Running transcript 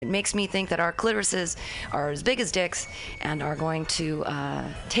makes me think that our clitorises are as big as dicks and are going to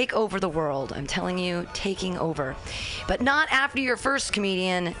take over the world. I'm telling you, taking over. But not after your first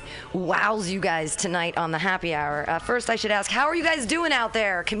comedian wows you guys tonight on the Happy Hour. First, I should ask, how are you guys doing out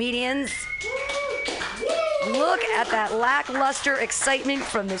there, comedians? Look at that lackluster excitement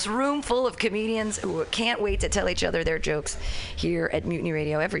from this room full of comedians who can't wait to tell each other their jokes here at Mutiny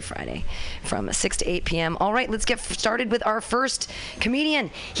Radio every Friday from 6 to 8 p.m. All right, let's get started with our first comedian.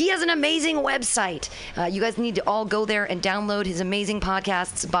 He has an amazing website. You guys need to all go there and download his amazing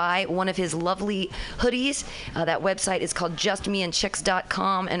podcasts, buy one of his lovely hoodies. That website is called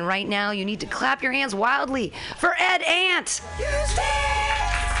justmeandchicks.com. And right now, you need to clap your hands wildly for Ed Ant.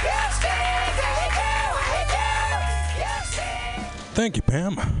 Thank you,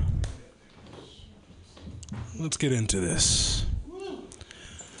 Pam. Let's get into this.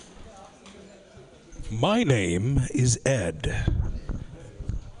 My name is Ed,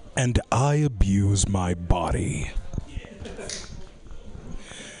 and I abuse my body.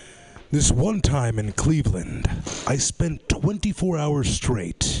 This one time in Cleveland, I spent 24 hours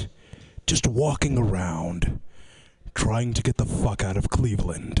straight just walking around, trying to get the fuck out of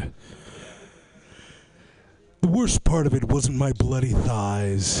Cleveland. The worst part of it wasn't my bloody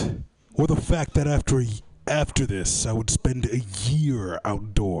thighs, or the fact that after this I would spend a year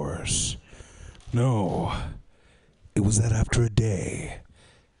outdoors. No, it was that after a day,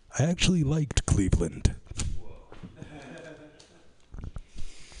 I actually liked Cleveland.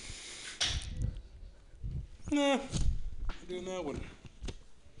 Nah, doing that one.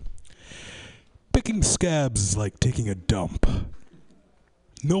 Picking scabs is like taking a dump.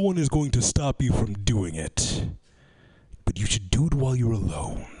 No one is going to stop you from doing it, but you should do it while you're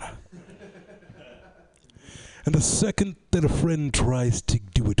alone. And the second that a friend tries to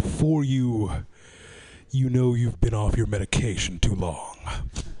do it for you, you know you've been off your medication too long.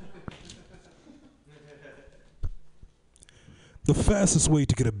 The fastest way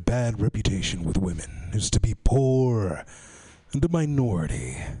to get a bad reputation with women is to be poor and a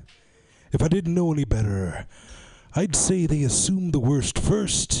minority. If I didn't know any better, I'd say they assume the worst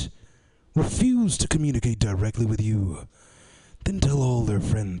first, refuse to communicate directly with you, then tell all their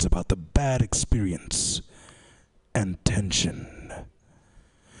friends about the bad experience and tension.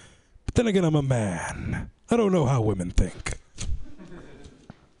 But then again, I'm a man. I don't know how women think.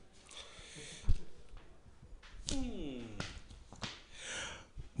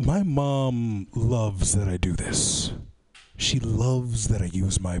 My mom loves that I do this. She loves that I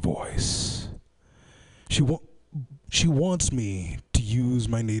use my voice. She wants me to use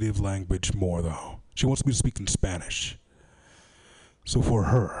my native language more, though. She wants me to speak in Spanish. So for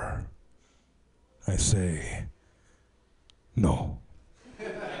her, I say, no.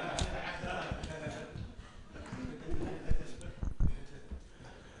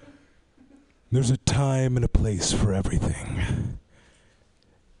 There's a time and a place for everything.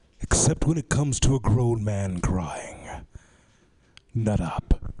 Except when it comes to a grown man crying. Nut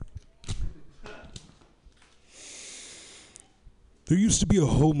up. There used to be a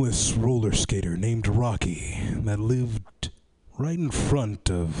homeless roller skater named Rocky that lived right in front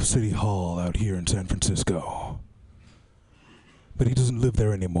of City Hall out here in San Francisco. But he doesn't live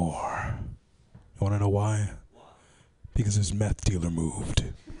there anymore. You want to know why? Because his meth dealer moved.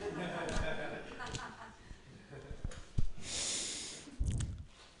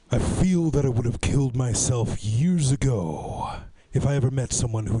 I feel that I would have killed myself years ago if I ever met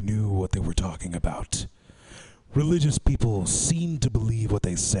someone who knew what they were talking about. Religious people seem to believe what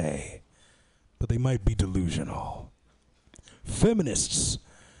they say, but they might be delusional. Feminists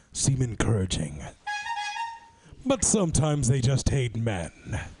seem encouraging, but sometimes they just hate men.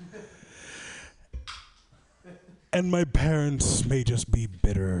 And my parents may just be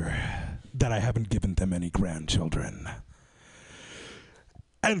bitter that I haven't given them any grandchildren.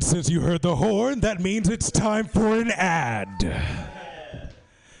 And since you heard the horn, that means it's time for an ad.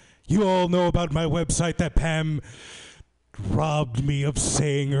 You all know about my website that Pam robbed me of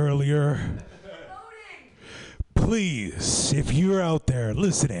saying earlier. Please, if you're out there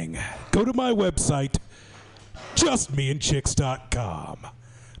listening, go to my website, justmeandchicks.com.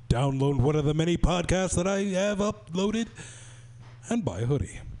 Download one of the many podcasts that I have uploaded and buy a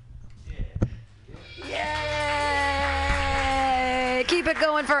hoodie. Yay! Keep it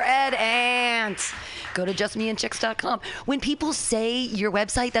going for Ed Ant. Go to justmeandchicks.com. When people say your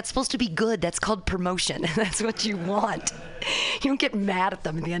website, that's supposed to be good. That's called promotion. That's what you want. You don't get mad at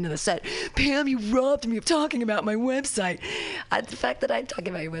them at the end of the set. Pam, you robbed me of talking about my website. The fact that I'm talking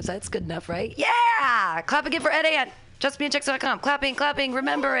about your website is good enough, right? Yeah! Clap again for Ed Ant. justmeandchicks.com. Clapping, clapping.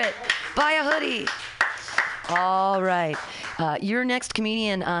 Remember it. Buy a hoodie. All right. Your next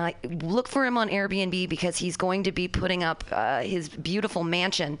comedian, look for him on Airbnb because he's going to be putting up his beautiful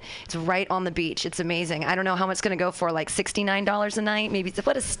mansion. It's right on the beach. It's amazing. I don't know how much it's going to go for, like $69 a night. Maybe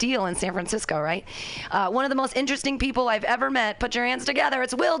what a steal in San Francisco, right? One of the most interesting people I've ever met. Put your hands together.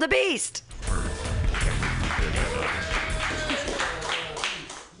 It's Will the Beast.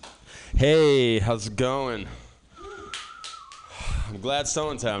 Hey, how's it going? I'm glad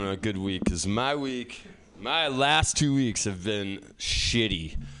someone's having a good week, because my last 2 weeks have been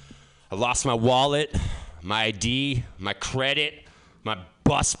shitty. I lost my wallet, my ID, my credit, my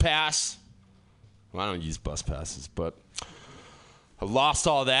bus pass. Well, I don't use bus passes, but I lost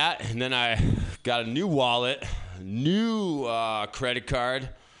all that, and then I got a new wallet, a new credit card,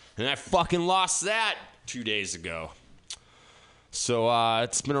 and I fucking lost that 2 days ago. So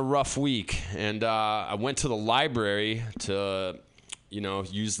it's been a rough week, and I went to the library to,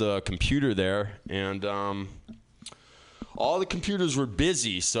 use the computer there, and all the computers were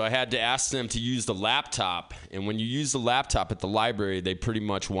busy, so I had to ask them to use the laptop. And when you use the laptop at the library, they pretty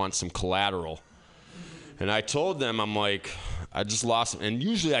much want some collateral. And I told them, I'm like, I just lost, and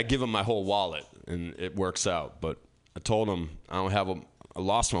usually I give them my whole wallet, and it works out. But I told them, I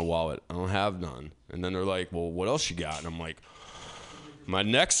lost my wallet. I don't have none. And then they're like, well, what else you got? And I'm like, my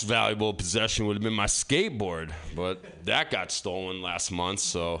next valuable possession would have been my skateboard, but that got stolen last month,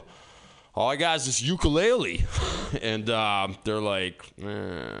 so all I got is this ukulele. And they're like,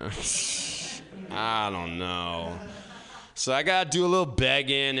 I don't know. So I got to do a little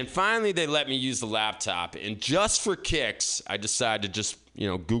begging, and finally they let me use the laptop. And just for kicks, I decided to just,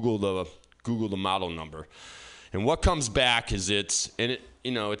 Google the model number. And what comes back is it's an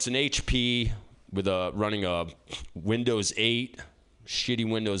HP with running a Windows 8, shitty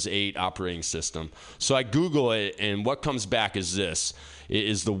Windows 8 operating system. So I Google it, and what comes back is this. It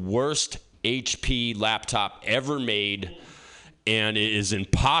is the worst HP laptop ever made, and it is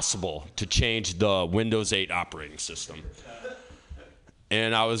impossible to change the Windows 8 operating system.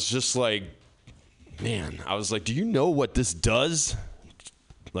 And I was just like, do you know what this does?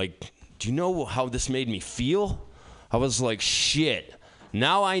 Like, do you know how this made me feel? I was like, shit.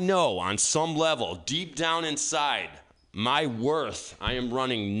 Now I know on some level, deep down inside, my worth, I am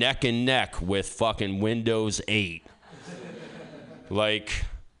running neck and neck with fucking Windows 8. Like,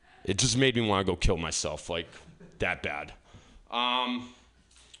 it just made me want to go kill myself, like, that bad. I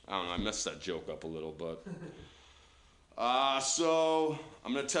don't know, I messed that joke up a little, but. So,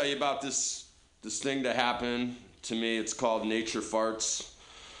 I'm going to tell you about this thing that happened to me. It's called Nature Farts.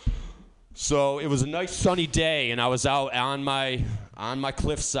 So, it was a nice sunny day, and I was out on my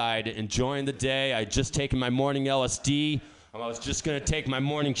cliffside enjoying the day. I had just taken my morning LSD. I was just going to take my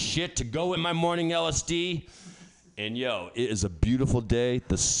morning shit to go with my morning LSD. And it is a beautiful day.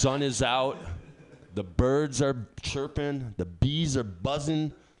 The sun is out. The birds are chirping. The bees are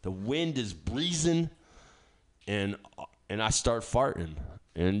buzzing. The wind is breezing. And I start farting.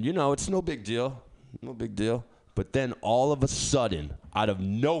 And, it's no big deal. No big deal. But then all of a sudden, out of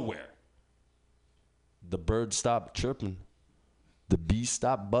nowhere, the birds stop chirping. The bees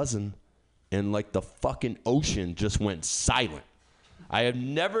stopped buzzing, and like the fucking ocean just went silent. I have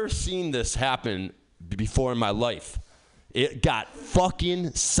never seen this happen before in my life. It got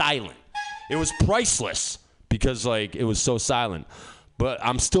fucking silent. It was priceless because it was so silent. But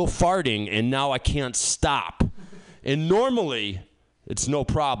I'm still farting, and now I can't stop. And normally, it's no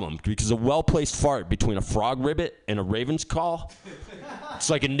problem because a well-placed fart between a frog ribbit and a raven's call, it's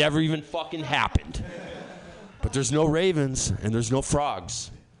like it never even fucking happened. But there's no ravens and there's no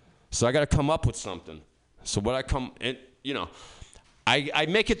frogs. So I got to come up with something. So I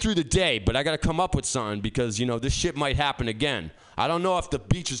make it through the day, but I got to come up with something because, this shit might happen again. I don't know if the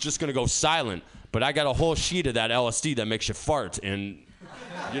beach is just going to go silent, but I got a whole sheet of that LSD that makes you fart. And,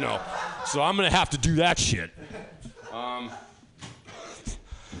 so I'm going to have to do that shit.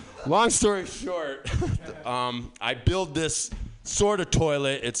 Long story short, I build this sort of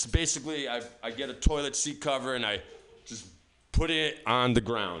toilet. It's basically I get a toilet seat cover and I just put it on the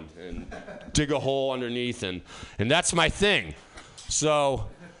ground and dig a hole underneath and that's my thing. So,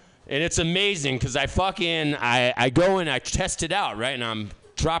 and it's amazing because I go and I test it out, right? And I'm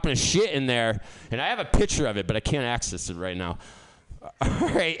dropping a shit in there and I have a picture of it, but I can't access it right now. All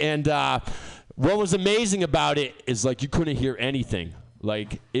right, and what was amazing about it is you couldn't hear anything.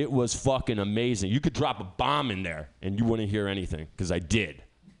 It was fucking amazing. You could drop a bomb in there, and you wouldn't hear anything, because I did.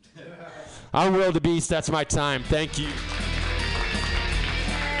 I'm Will the Beast. That's my time. Thank you.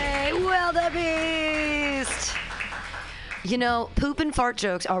 Hey, Will the Beast. You know, poop and fart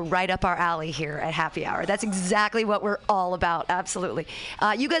jokes are right up our alley here at Happy Hour. That's exactly what we're all about. Absolutely.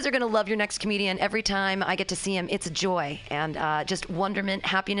 You guys are going to love your next comedian. Every time I get to see him, it's a joy and just wonderment,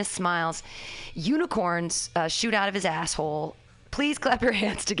 happiness, smiles. Unicorns shoot out of his asshole. Please clap your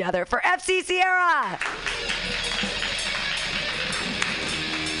hands together for FC Sierra.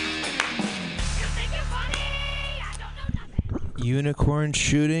 Unicorn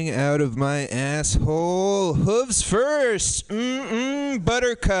shooting out of my asshole. Hooves first.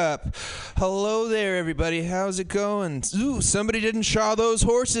 Buttercup. Hello there, everybody. How's it going? Ooh, somebody didn't shaw those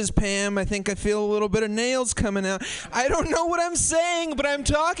horses, Pam. I think I feel a little bit of nails coming out. I don't know what I'm saying, but I'm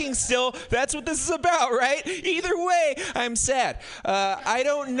talking still. That's what this is about, right? Either way, I'm sad. I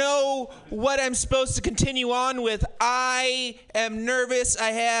don't know what I'm supposed to continue on with. I am nervous.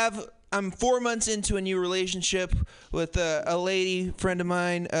 I'm 4 months into a new relationship with a lady friend of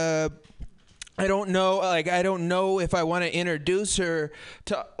mine. I don't know if I want to introduce her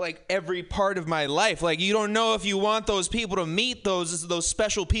to like every part of my life. Like, you don't know if you want those people to meet those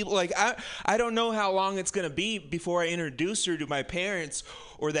special people. Like, I don't know how long it's gonna be before I introduce her to my parents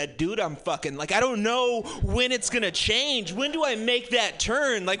or that dude I'm fucking. Like, I don't know when it's gonna change. When do I make that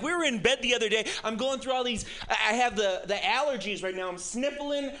turn? Like, we were in bed the other day. I'm going through all these. I have the allergies right now. I'm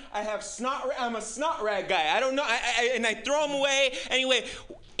sniffling. I'm a snot rag guy. I don't know. And I throw them away anyway.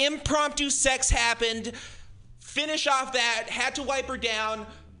 Impromptu sex happened. Finish off that. Had to wipe her down.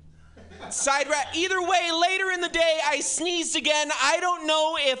 Side rat. Either way, later in the day, I sneezed again. I don't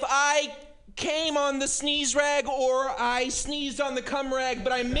know if I came on the sneeze rag or I sneezed on the cum rag,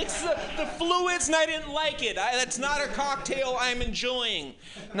 but I mixed the fluids and I didn't like it. That's not a cocktail I'm enjoying.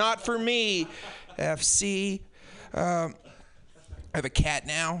 Not for me. FC. I have a cat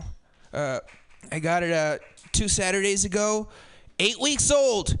now. I got it 2 Saturdays ago. 8 weeks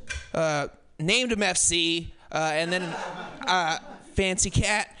old. Named him FC. And then fancy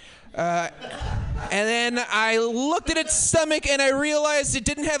cat. And then I looked at its stomach and I realized it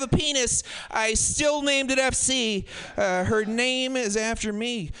didn't have a penis. I still named it FC. Her name is after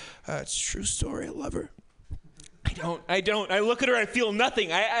me. It's a true story. I love her. I don't. I look at her, I feel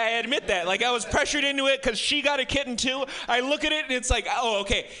nothing. I admit that. Like, I was pressured into it because she got a kitten too. I look at it and it's like, oh,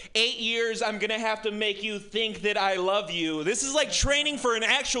 okay, 8 years, I'm going to have to make you think that I love you. This is like training for an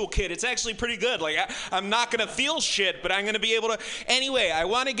actual kid. It's actually pretty good. Like, I'm not going to feel shit, but I'm going to be able to. Anyway, I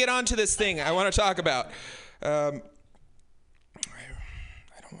want to get onto this thing I want to talk about. I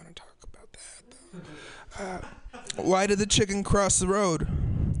don't want to talk about that, though. Why did the chicken cross the road?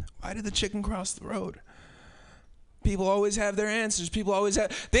 Why did the chicken cross the road? People always have their answers.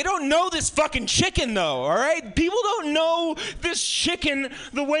 They don't know this fucking chicken, though, all right? People don't know this chicken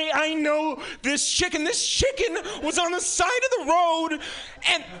the way I know this chicken. This chicken was on the side of the road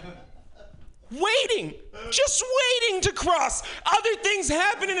and just waiting to cross. Other things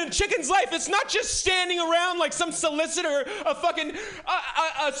happen in a chicken's life. It's not just standing around like some solicitor,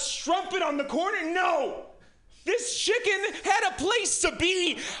 a strumpet on the corner. No. This chicken had a place to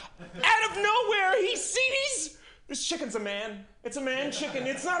be. Out of nowhere, he sees... This chicken's a man. It's a man chicken.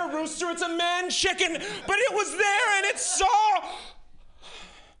 It's not a rooster. It's a man chicken. But it was there and it saw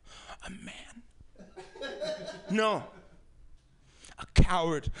a man. No. A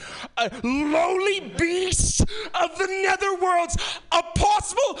coward. A lowly beast of the netherworlds. A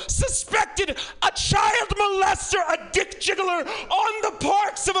possible suspected, a child molester, a dick jiggler on the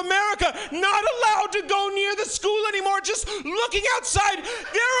parks of America. Not allowed to go near the school anymore. Just looking outside. There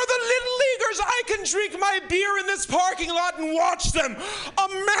are the little leaguers. I can drink my beer in this parking lot and watch them. A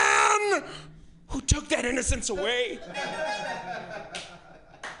man who took that innocence away.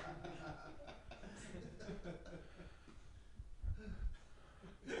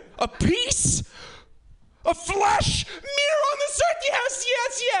 A piece of flesh, mere on this earth,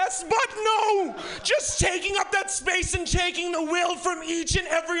 yes, but no, just taking up that space and taking the will from each and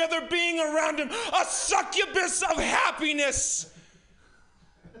every other being around him, a succubus of happiness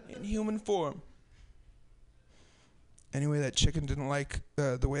in human form. Anyway, that chicken didn't like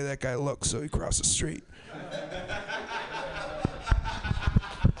the way that guy looked, so he crossed the street.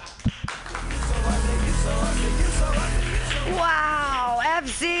 Wow,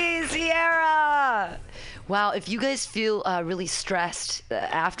 FC Sierra. Wow, if you guys feel really stressed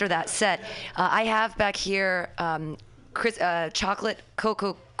after that set, I have back here chocolate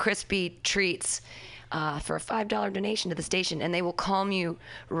Cocoa Crispy treats. for a $5 donation to the station, and they will calm you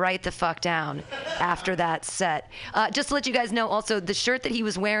right the fuck down after that set. Just to let you guys know, also, the shirt that he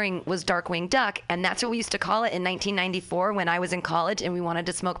was wearing was Darkwing Duck, and that's what we used to call it in 1994 when I was in college and we wanted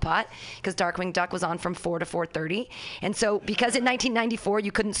to smoke pot, because Darkwing Duck was on from 4 to 4:30. And so because in 1994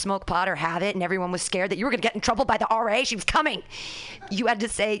 you couldn't smoke pot or have it, and everyone was scared that you were going to get in trouble by the RA, she was coming, you had to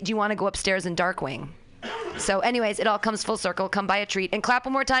say, do you want to go upstairs in Darkwing? So anyways, it all comes full circle. Come buy a treat. And clap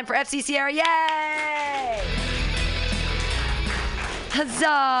one more time for FC Sierra. Yay!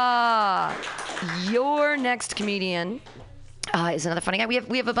 Huzzah! Your next comedian is another funny guy.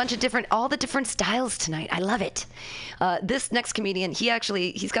 We have a bunch of all the different styles tonight. I love it. This next comedian,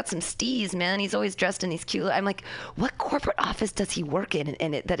 he's got some steez, man. He's always dressed in these cute. I'm like, what corporate office does he work in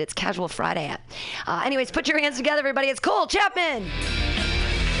that it's Casual Friday at? Anyways, put your hands together, everybody. It's Cole Chapman.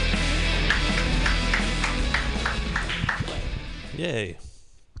 Yay.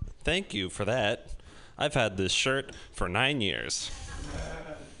 Thank you for that. I've had this shirt for 9 years.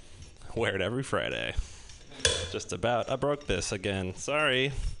 Wear it every Friday. Just about. I broke this again.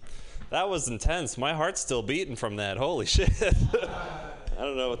 Sorry. That was intense. My heart's still beating from that. Holy shit. I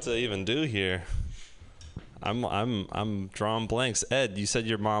don't know what to even do here. I'm drawing blanks. Ed, you said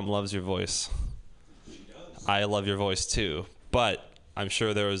your mom loves your voice. She does. I love your voice too. But I'm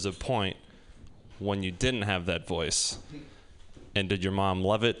sure there was a point when you didn't have that voice. And did your mom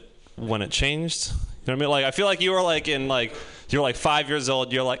love it when it changed? You know what I mean? Like, I feel like you were like you're like 5 years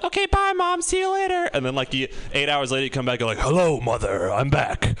old. You're like, okay, bye, mom, see you later. And then like 8 hours later, you come back. You're like, hello, mother, I'm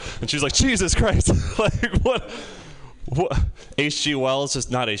back. And she's like, Jesus Christ, like what? H.G. Wells,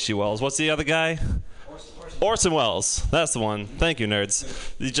 just not H.G. Wells. What's the other guy? Orson Welles. That's the one. Thank you,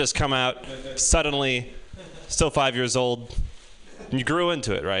 nerds. You just come out suddenly, still 5 years old, and you grew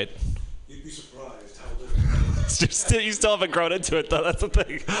into it, right? You'd be surprised how You still haven't grown into it, though. That's the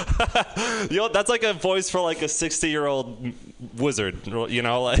thing. You know, that's like a voice for like a 60-year-old wizard, you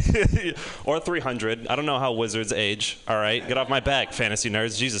know, like or 300. I don't know how wizards age. All right, get off my back, fantasy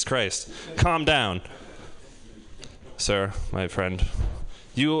nerds. Jesus Christ, calm down, sir, my friend.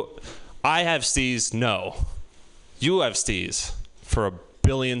 I have steez. No, you have steez for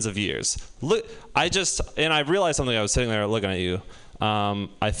billions of years. Look, I realized something. I was sitting there looking at you.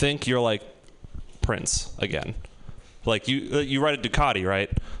 I think you're like Prince again. Like you ride a Ducati, right?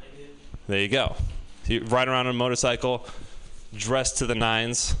 I did. There you go. You ride around on a motorcycle, dressed to the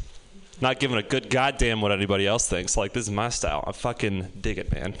nines, not giving a good goddamn what anybody else thinks. Like, this is my style. I fucking dig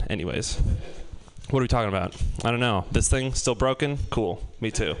it, man. Anyways, what are we talking about? I don't know. This thing still broken? Cool.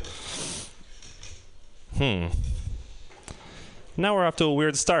 Me too. Now we're off to a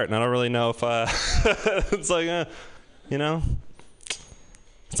weird start, and I don't really know if it's like, you know.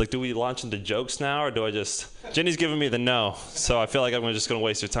 It's like, do we launch into jokes now, or do I just... Jenny's giving me the no, so I feel like I'm just going to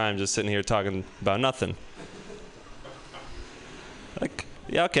waste your time just sitting here talking about nothing. Like,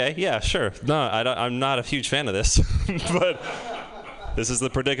 yeah, okay, yeah, sure. No, I'm not a huge fan of this, but this is the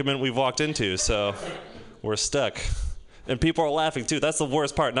predicament we've walked into, so we're stuck. And people are laughing, too. That's the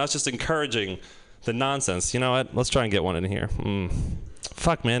worst part. Now it's just encouraging the nonsense. You know what? Let's try and get one in here.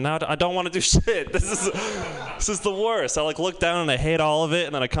 Fuck, man. Now I don't want to do shit. This is the worst. I like look down and I hate all of it,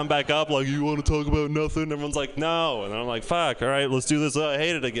 and then I come back up like, you want to talk about nothing? Everyone's like, no. And then I'm like, fuck, all right, let's do this. I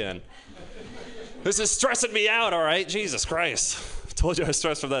hate it again. This is stressing me out, all right? Jesus Christ. I told you I was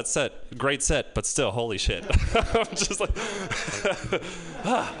stressed from that set. Great set, but still, holy shit. I'm just like,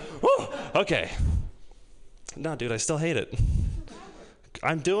 okay. No, dude, I still hate it.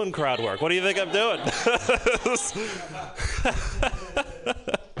 I'm doing crowd work. What do you think I'm doing? How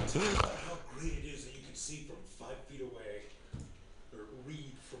great it is that you can see from 5 feet away, or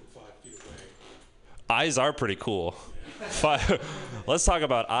read from 5 feet away. Eyes are pretty cool. Let's talk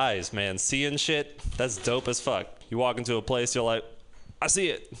about eyes, man. Seeing shit, that's dope as fuck. You walk into a place, you're like, I see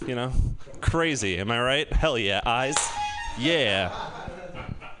it, you know? Crazy, am I right? Hell yeah, eyes. Yeah.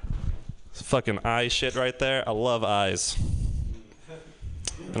 It's fucking eye shit right there. I love eyes.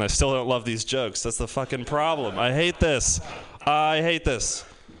 And I still don't love these jokes. That's the fucking problem. I hate this.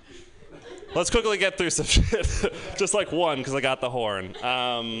 Let's quickly get through some shit. Just like one, because I got the horn.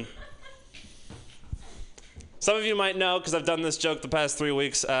 Some of you might know, because I've done this joke the past 3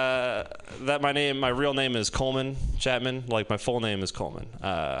 weeks, that my real name is Coleman Chapman. Like, my full name is Coleman.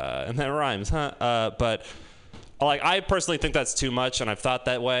 And that rhymes, huh? But like, I personally think that's too much, and I've thought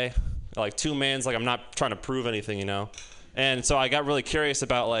that way. Like, two mans, like, I'm not trying to prove anything, you know? And so I got really curious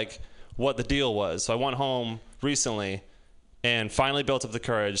about, like, what the deal was. So I went home recently and finally built up the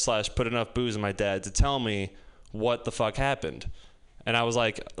courage / put enough booze in my dad to tell me what the fuck happened. And I was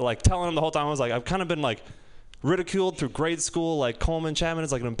like telling him the whole time, I was like, I've kind of been, like, ridiculed through grade school. Like Coleman Chapman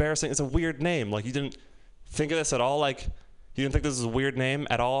is like an embarrassing. It's a weird name. Like you didn't think of this at all. Like you didn't think this was a weird name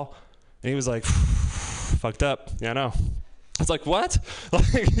at all. And he was like, fucked up. Yeah, I know. I was like, what?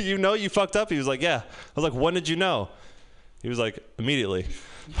 Like, you know you fucked up? He was like, yeah. I was like, when did you know? He was like, immediately.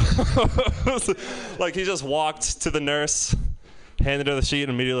 Like he just walked to the nurse, handed her the sheet,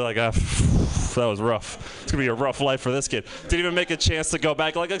 and immediately like, that was rough. It's gonna be a rough life for this kid. Didn't even make a chance to go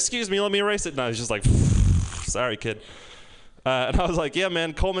back. Like, excuse me, let me erase it. No, he's just like, sorry, kid. And I was like, yeah,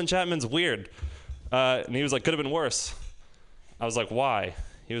 man, Coleman Chapman's weird. And he was like, could have been worse. I was like, why?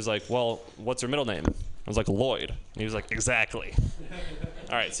 He was like, well, what's your middle name? I was like, Lloyd. And he was like, exactly.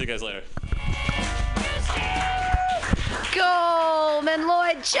 All right, see you guys later. Coleman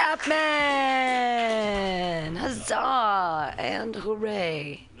Lloyd Chapman! Huzzah! And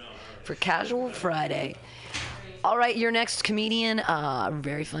hooray for Casual Friday. All right, your next comedian,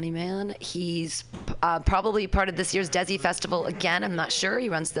 very funny man. He's probably part of this year's Desi Festival again. I'm not sure. He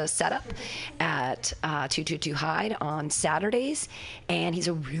runs the setup at 222 Hyde on Saturdays, and he's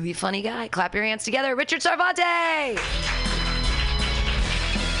a really funny guy. Clap your hands together, Richard Sarvate!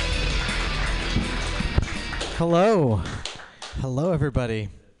 Hello. Hello, everybody.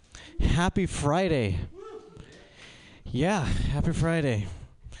 Happy Friday. Yeah, happy Friday.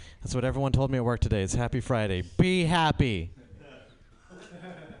 That's what everyone told me at work today. It's Happy Friday. Be happy.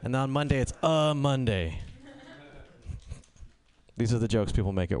 And on Monday, it's a Monday. These are the jokes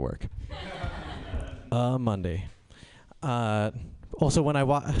people make at work. A Monday. Also, when I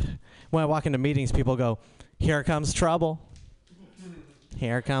walk into meetings, people go, "Here comes trouble.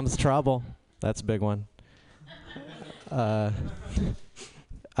 Here comes trouble." That's a big one. I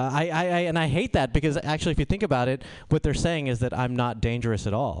hate that because actually, if you think about it, what they're saying is that I'm not dangerous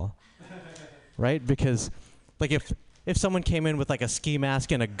at all, right? Because, like, if someone came in with like a ski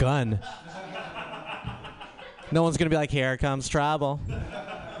mask and a gun, no one's gonna be like, "Here comes trouble."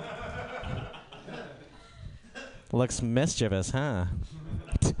 Looks mischievous, huh?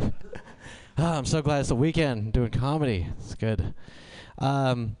 I'm so glad it's the weekend doing comedy. It's good.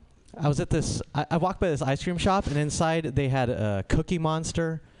 I was at this. I walked by this ice cream shop, and inside they had a Cookie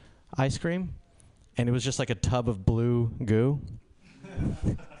Monster ice cream, and it was just like a tub of blue goo.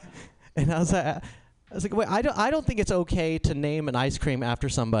 And I was like, wait, I don't think it's okay to name an ice cream after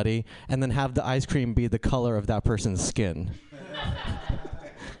somebody and then have the ice cream be the color of that person's skin.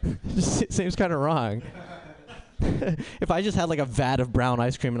 It just seems kind of wrong. If I just had like a vat of brown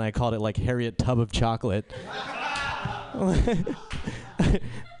ice cream and I called it like Harriet Tub of Chocolate,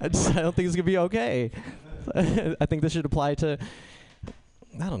 I don't think it's gonna be okay. I think this should apply to,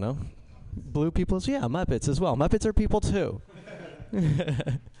 I don't know, blue people. Yeah, Muppets as well. Muppets are people too.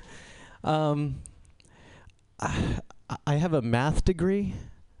 I have a math degree,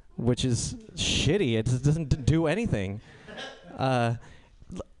 which is shitty. It doesn't do anything. I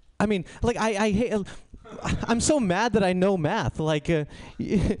mean, like I hate. I'm so mad that I know math. Like, math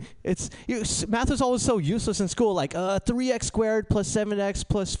was always so useless in school. Like, 3x squared plus 7x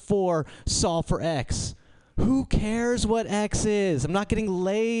plus 4, solve for x. Who cares what x is? I'm not getting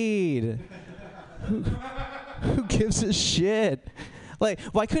laid. Who gives a shit? Like,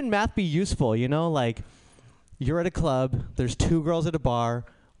 why couldn't math be useful? You know, like, you're at a club. There's 2 girls at a bar.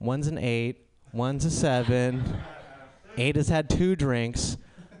 One's an 8. One's a 7. 8 has had 2 drinks.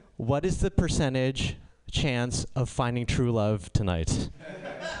 What is the percentage chance of finding true love tonight?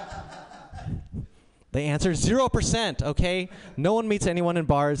 The answer is 0%, okay? No one meets anyone in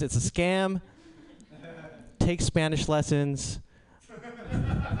bars. It's a scam. Take Spanish lessons.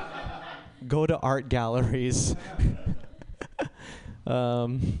 Go to art galleries.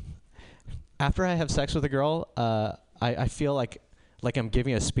 After I have sex with a girl, I feel like I'm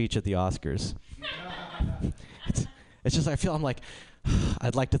giving a speech at the Oscars. It's just I'm like,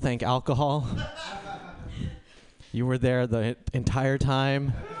 I'd like to thank alcohol. You were there the entire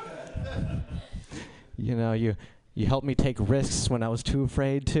time. You know, you helped me take risks when I was too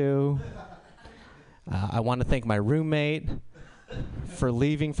afraid to. I want to thank my roommate for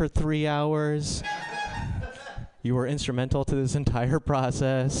leaving for 3 hours. You were instrumental to this entire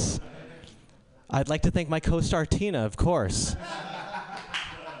process. I'd like to thank my co-star Tina, of course.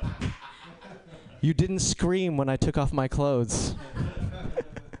 You didn't scream when I took off my clothes.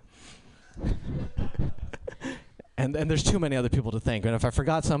 And there's too many other people to thank. And if I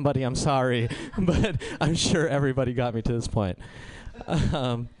forgot somebody, I'm sorry. But I'm sure everybody got me to this point.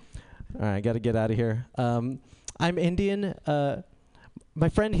 All right, I got to get out of here. I'm Indian. My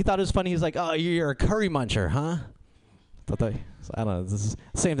friend, he thought it was funny. He's like, "Oh, you're a curry muncher, huh?" I don't know. This is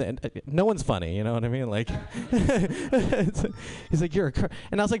the same thing. No one's funny, you know what I mean? Like, he's like, "You're a curry,"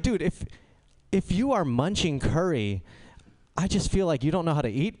 and I was like, "Dude, if you are munching curry, I just feel like you don't know how to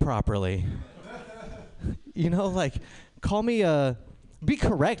eat properly. You know, like, be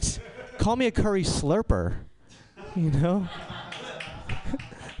correct. Call me a curry slurper, you know?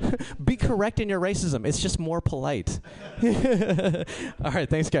 Be correct in your racism. It's just more polite. All right,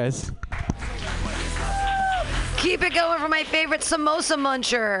 thanks, guys. Keep it going for my favorite samosa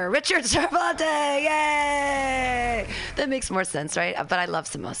muncher, Richard Cervantes. Yay! That makes more sense, right? But I love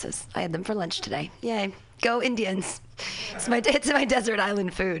samosas. I had them for lunch today. Yay. Go Indians. It's my desert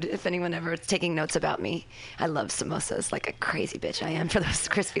island food, if anyone ever is taking notes about me. I love samosas like a crazy bitch I am for those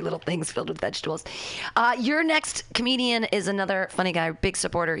crispy little things filled with vegetables. Your next comedian is another funny guy, big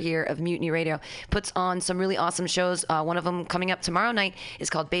supporter here of Mutiny Radio. Puts on some really awesome shows. One of them coming up tomorrow night is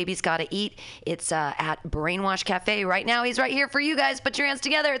called Baby's Gotta Eat. It's at Brainwash Cafe. Right now, he's right here for you guys. Put your hands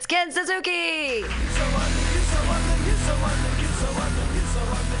together. It's Ken Suzuki.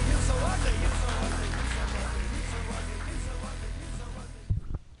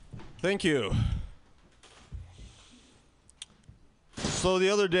 Thank you. So the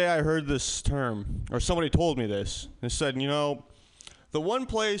other day I heard this term, or somebody told me this. They said, you know, the one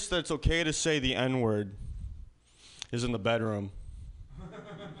place that's okay to say the N-word is in the bedroom.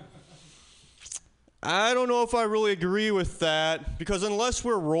 I don't know if I really agree with that, because unless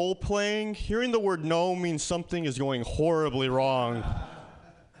we're role-playing, hearing the word no means something is going horribly wrong.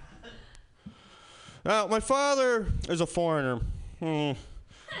 Now, my father is a foreigner.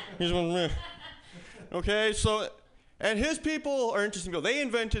 Okay, so, and his people are interesting people. They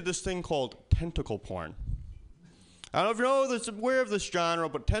invented this thing called tentacle porn. I don't know if you're aware of this genre,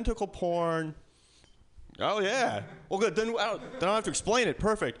 but tentacle porn, oh yeah. Well good, then I don't have to explain it,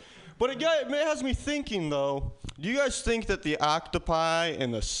 perfect. But it has me thinking though, do you guys think that the octopi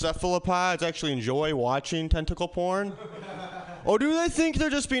and the cephalopods actually enjoy watching tentacle porn? Or do they think they're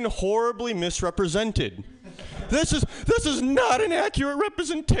just being horribly misrepresented? This is not an accurate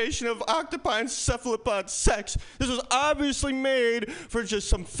representation of octopi and cephalopod sex. This was obviously made for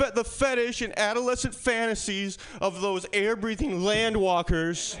just the fetish and adolescent fantasies of those air-breathing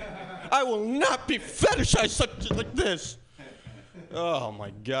landwalkers. I will not be fetishized such like this. Oh my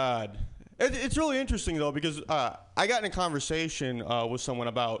God. It's really interesting though, because I got in a conversation with someone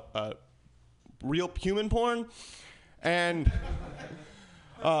about real human porn, and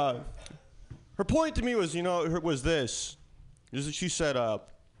her point to me was, was this. She said,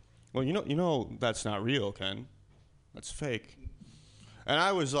 well, you know that's not real, Ken. That's fake. And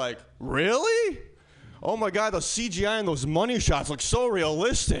I was like, really? Oh my God, the CGI and those money shots look so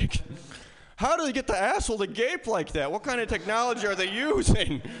realistic. How do they get the asshole to gape like that? What kind of technology are they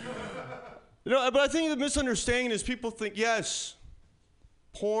using? But I think the misunderstanding is people think, yes,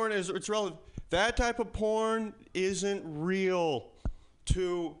 porn it's relevant. That type of porn isn't real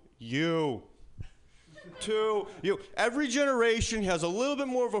to you. Every generation has a little bit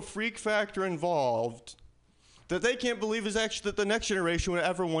more of a freak factor involved that they can't believe is actually that the next generation would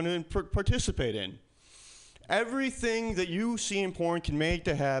ever want to participate in. Everything that you see in porn can make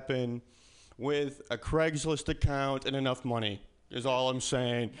to happen with a Craigslist account and enough money, is all I'm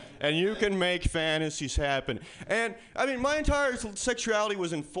saying. And you can make fantasies happen. And, I mean, my entire sexuality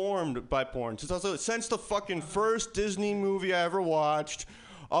was informed by porn. Since the fucking first Disney movie I ever watched,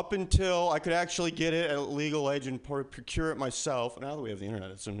 up until I could actually get it at a legal age and procure it myself. Now that we have the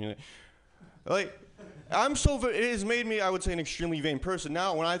internet, it's it has made me, I would say, an extremely vain person.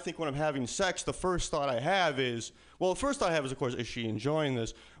 Now, when I'm having sex, the first thought I have is, of course, is she enjoying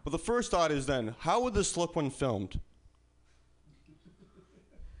this? But the first thought is then, how would this look when filmed?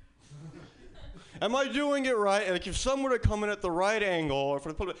 Am I doing it right? Like, if someone were to come in at the right angle,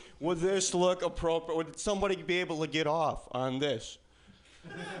 would this look appropriate? Would somebody be able to get off on this?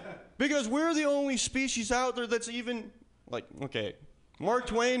 Because we're the only species out there that's even, Mark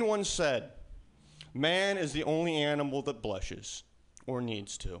Twain once said, man is the only animal that blushes, or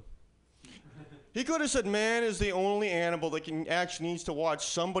needs to. He could have said man is the only animal that actually needs to watch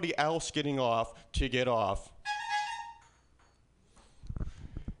somebody else getting off to get off.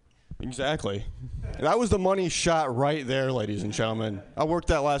 Exactly. That was the money shot right there, ladies and gentlemen. I worked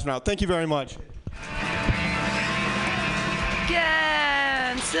that last one out. Thank you very much.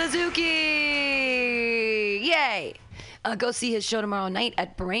 Ken Suzuki! Yay! Go see his show tomorrow night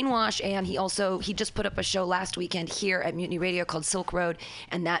at Brainwash, and he just put up a show last weekend here at Mutiny Radio called Silk Road,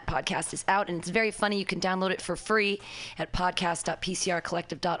 and that podcast is out, and it's very funny. You can download it for free at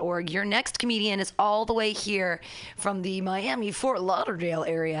podcast.pcrcollective.org. Your next comedian is all the way here from the Miami-Fort Lauderdale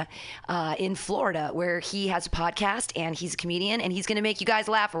area in Florida, where he has a podcast, and he's a comedian, and he's going to make you guys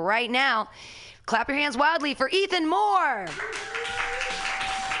laugh right now. Clap your hands wildly for Ethan Moore.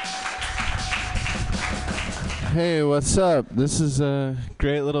 Hey, what's up? This is a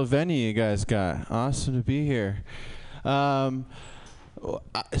great little venue you guys got. Awesome to be here. So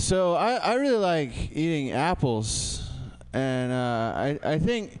I really like eating apples, and I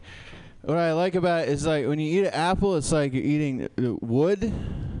think what I like about it is like when you eat an apple, it's like you're eating wood,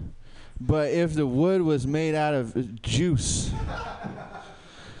 but if the wood was made out of juice.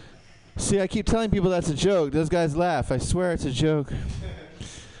 See, I keep telling people that's a joke. Those guys laugh. I swear it's a joke.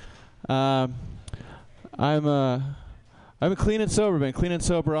 I'm clean and sober. Been clean and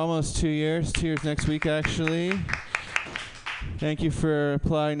sober almost 2 years. 2 years next week, actually. Thank you for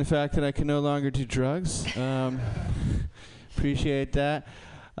applauding the fact that I can no longer do drugs. Appreciate that.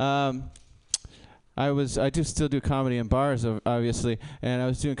 I do still do comedy in bars, obviously, and I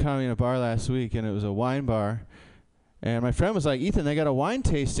was doing comedy in a bar last week, and it was a wine bar. And my friend was like, Ethan, they got a wine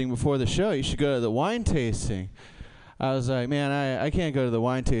tasting before the show. You should go to the wine tasting. I was like, man, I can't go to the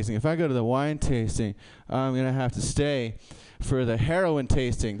wine tasting. If I go to the wine tasting, I'm going to have to stay for the heroin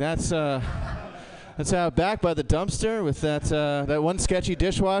tasting. That's out back by the dumpster with that one sketchy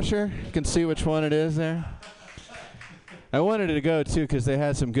dishwasher. You can see which one it is there. I wanted to go, too, because they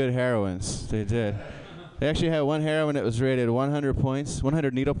had some good heroines. They did. They actually had one heroine that was rated 100 points,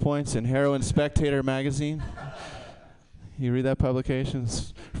 100 needle points in Heroin Spectator magazine. You read that publication?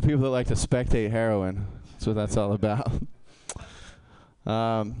 It's for people that like to spectate heroin. That's what that's all about.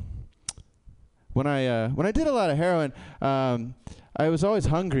 When I did a lot of heroin, I was always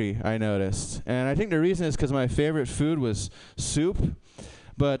hungry, I noticed. And I think the reason is because my favorite food was soup.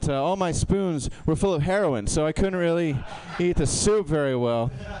 But all my spoons were full of heroin, so I couldn't really eat the soup very well.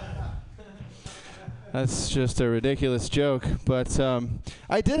 That's just a ridiculous joke. But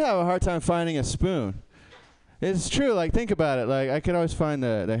I did have a hard time finding a spoon. It's true, like, think about it. Like, I could always find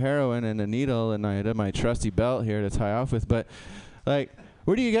the heroin and the needle, and I had my trusty belt here to tie off with. But, like,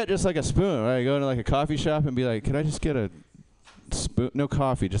 where do you get just, like, a spoon? Right? You go to, like, a coffee shop and be like, could I just get a spoon? No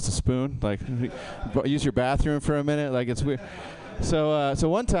coffee, just a spoon? Like, use your bathroom for a minute? Like, it's weird. So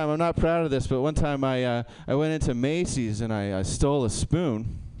one time, I'm not proud of this, but one time I went into Macy's and I stole a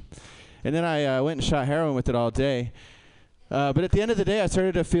spoon. And then I went and shot heroin with it all day. But at the end of the day, I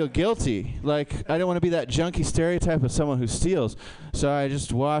started to feel guilty. Like, I don't want to be that junkie stereotype of someone who steals. So I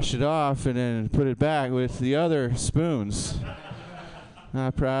just washed it off and then put it back with the other spoons.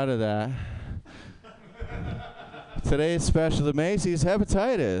 Not proud of that. Today's special at Macy's,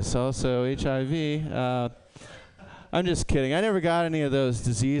 hepatitis, also HIV. I'm just kidding. I never got any of those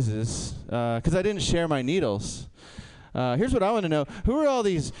diseases because I didn't share my needles. Here's what I want to know. Who are all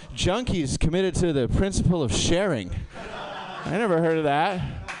these junkies committed to the principle of sharing? I never heard of that.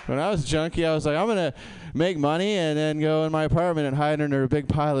 When I was a junkie, I was like, I'm going to make money and then go in my apartment and hide under a big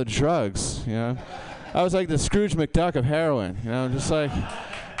pile of drugs, you know. I was like the Scrooge McDuck of heroin, you know, just like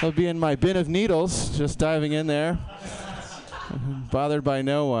I'll be in my bin of needles, just diving in there, bothered by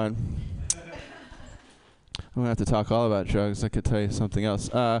no one. I'm going to have to talk all about drugs. I could tell you something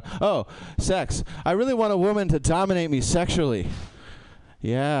else. Sex. I really want a woman to dominate me sexually.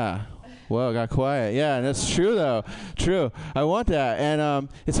 Yeah. Whoa, got quiet. Yeah, that's true, though. True. I want that. And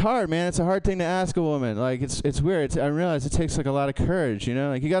it's hard, man. It's a hard thing to ask a woman. Like, it's weird. I realize it takes, like, a lot of courage, you know?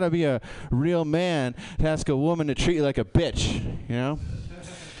 Like, you got to be a real man to ask a woman to treat you like a bitch, you know?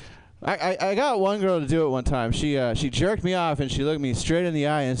 I got one girl to do it one time. She jerked me off, and she looked me straight in the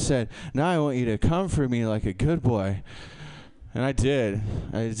eye and said, now I want you to come for me like a good boy. And I did.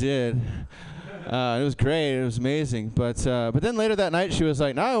 It was great. It was amazing. But then later that night, she was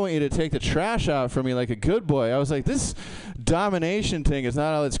like, now I want you to take the trash out for me like a good boy. I was like, this domination thing is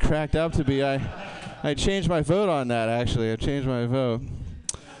not all it's cracked up to be. I changed my vote on that, actually. I changed my vote.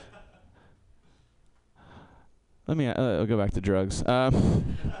 I'll go back to drugs.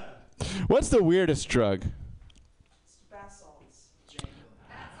 What's the weirdest drug?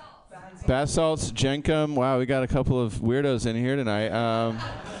 Bath salts, Jenkum. Wow, we got a couple of weirdos in here tonight.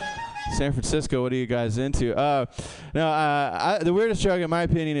 San Francisco, what are you guys into? The weirdest drug, in my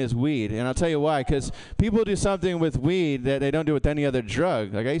opinion, is weed. And I'll tell you why. Because people do something with weed that they don't do with any other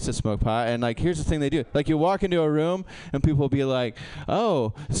drug. Like, I used to smoke pot. And, like, here's the thing they do. Like, you walk into a room, and people will be like,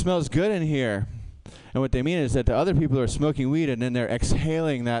 oh, it smells good in here. And what they mean is that the other people are smoking weed, and then they're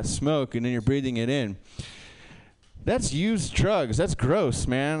exhaling that smoke, and then you're breathing it in. That's used drugs. That's gross,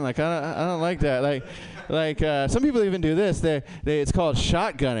 man. Like, I don't like that. Like some people even do this. It's called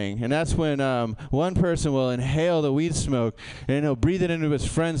shotgunning, and that's when one person will inhale the weed smoke, and he'll breathe it into his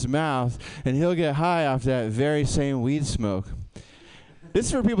friend's mouth, and he'll get high off that very same weed smoke. This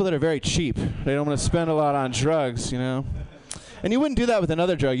is for people that are very cheap. They don't want to spend a lot on drugs, you know. And you wouldn't do that with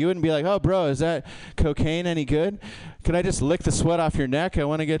another drug. You wouldn't be like, oh, bro, is that cocaine any good? Could I just lick the sweat off your neck? I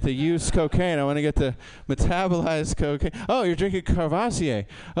want to get the used cocaine. I want to get the metabolized cocaine. Oh, you're drinking Carvassier.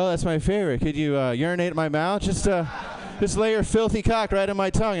 Oh, that's my favorite. Could you urinate in my mouth? Just lay your filthy cock right in my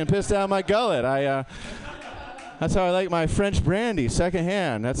tongue and piss down my gullet. That's how I like my French brandy,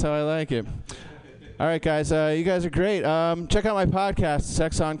 secondhand. That's how I like it. All right, guys, you guys are great. Check out my podcast,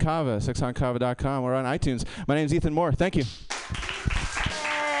 Sex on Kava, sexonkava.com. We're on iTunes. My name's Ethan Moore. Thank you.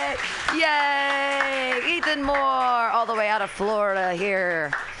 Yay! Ethan Moore, all the way out of Florida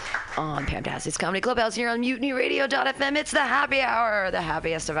here on Pamtastic's Comedy Clubhouse here on MutinyRadio.fm. It's the happy hour, the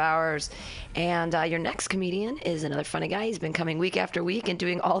happiest of hours. And your next comedian is another funny guy. He's been coming week after week and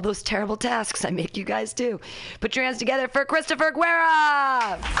doing all those terrible tasks I make you guys do. Put your hands together for Christopher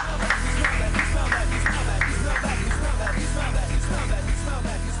Guerra!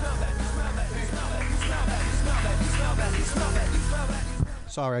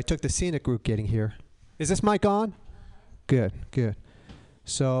 Sorry, I took the scenic route getting here. Is this mic on? Good, good.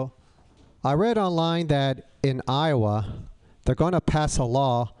 So, I read online that in Iowa, they're going to pass a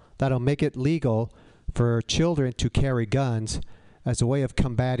law that'll make it legal for children to carry guns as a way of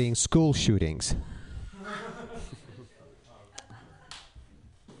combating school shootings.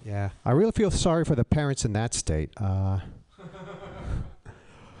 Yeah, I really feel sorry for the parents in that state. All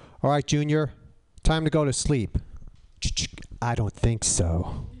right, Junior, time to go to sleep. I don't think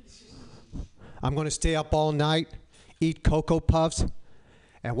so. I'm going to stay up all night, eat Cocoa Puffs,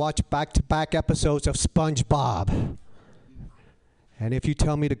 and watch back-to-back episodes of SpongeBob. And if you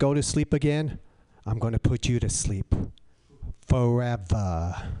tell me to go to sleep again, I'm going to put you to sleep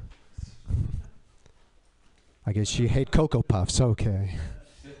forever. I guess you hate Cocoa Puffs, okay.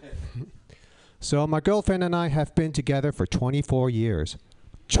 So my girlfriend and I have been together for 24 years.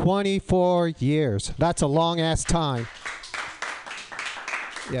 24 years. That's a long-ass time.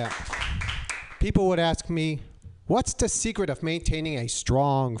 Yeah. People would ask me, what's the secret of maintaining a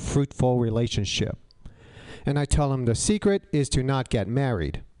strong, fruitful relationship? And I tell them the secret is to not get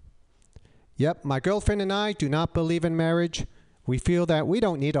married. Yep, my girlfriend and I do not believe in marriage. We feel that we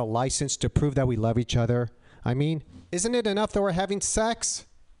don't need a license to prove that we love each other. I mean, isn't it enough that we're having sex?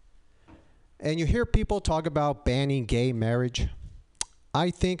 And you hear people talk about banning gay marriage. I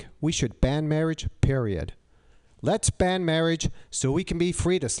think we should ban marriage, period. Let's ban marriage so we can be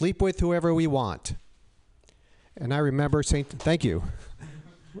free to sleep with whoever we want. And I remember saying, thank you.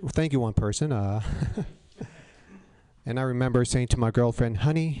 Thank you, one person. And I remember saying to my girlfriend,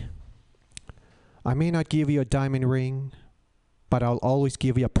 honey, I may not give you a diamond ring, but I'll always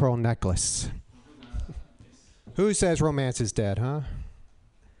give you a pearl necklace. Who says romance is dead, huh?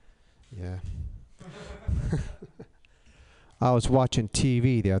 Yeah. I was watching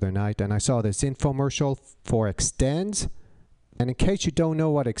TV the other night and I saw this infomercial for Extends. And in case you don't know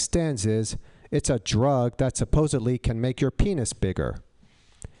what Extends is, it's a drug that supposedly can make your penis bigger.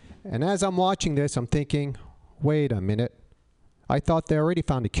 And as I'm watching this, I'm thinking, wait a minute. I thought they already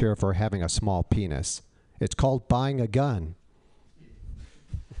found a cure for having a small penis. It's called buying a gun.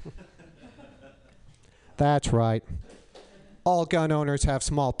 That's right. All gun owners have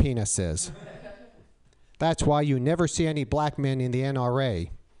small penises. That's why you never see any black men in the NRA.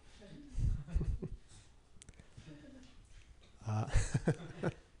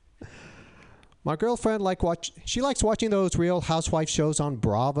 My girlfriend she likes watching those Real Housewife shows on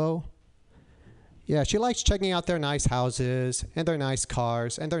Bravo. Yeah, she likes checking out their nice houses and their nice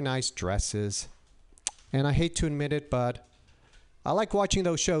cars and their nice dresses. And I hate to admit it, but I like watching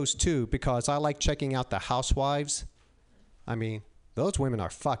those shows too because I like checking out the housewives. I mean, those women are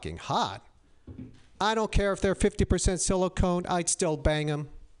fucking hot. I don't care if they're 50% silicone, I'd still bang them.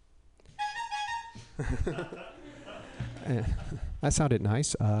 That sounded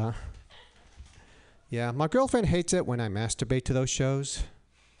nice. Yeah, my girlfriend hates it when I masturbate to those shows.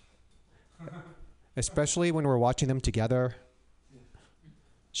 Especially when we're watching them together.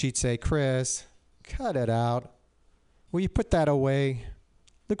 She'd say, Chris, cut it out. Will you put that away?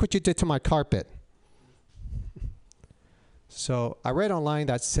 Look what you did to my carpet. So I read online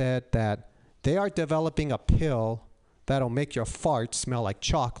that said that they are developing a pill that'll make your farts smell like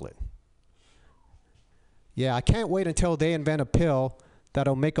chocolate. Yeah, I can't wait until they invent a pill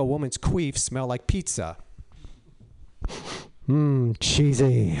that'll make a woman's queef smell like pizza.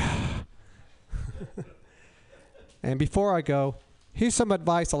 Cheesy. And before I go, here's some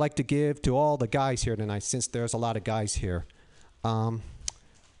advice I like to give to all the guys here tonight, since there's a lot of guys here.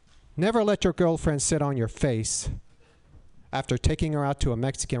 Never let your girlfriend sit on your face after taking her out to a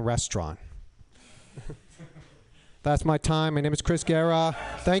Mexican restaurant. That's my time. My name is Chris Guerra.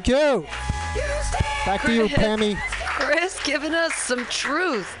 Thank you. Back to you, Pammy. Chris giving us some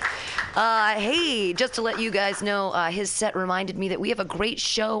truth. Hey, just to let you guys know, his set reminded me that we have a great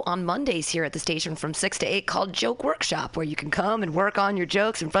show on Mondays here at the station from 6 to 8 called Joke Workshop, where you can come and work on your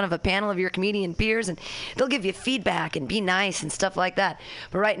jokes in front of a panel of your comedian peers, and they'll give you feedback and be nice and stuff like that.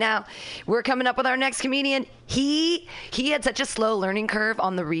 But right now, we're coming up with our next comedian. He had such a slow learning curve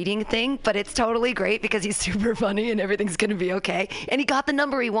on the reading thing, but it's totally great because he's super funny and everything's going to be okay. And he got the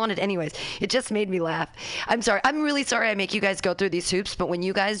number he wanted anyways. It just made me laugh. I'm sorry. I'm really sorry I make you guys go through these hoops, but when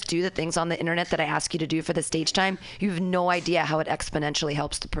you guys do the things on the internet that I ask you to do for the stage time, you have no idea how it exponentially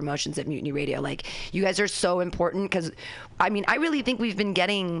helps the promotions at Mutiny Radio. Like, you guys are so important because, I mean, I really think we've been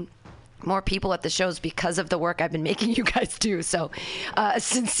getting more people at the shows because of the work I've been making you guys do. So a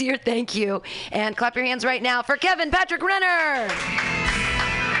sincere thank you. And clap your hands right now for Kevin Patrick Renner.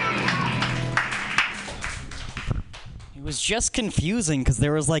 It was just confusing because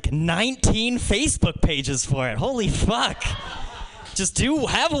there was like 19 Facebook pages for it. Holy fuck. Just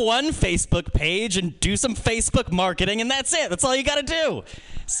have one Facebook page and do some Facebook marketing, and that's it. That's all you gotta do.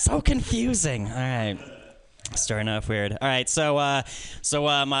 So confusing. All right. Starting off weird. All right, so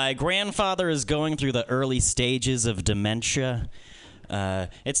my grandfather is going through the early stages of dementia.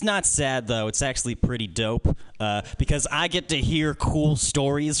 It's not sad, though. It's actually pretty dope because I get to hear cool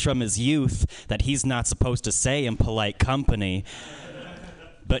stories from his youth that he's not supposed to say in polite company.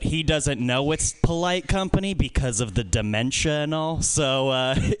 But he doesn't know it's polite company because of the dementia and all.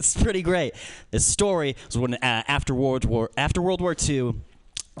 So it's pretty great. This story was when after World War II.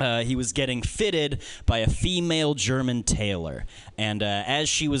 He was getting fitted by a female German tailor. And as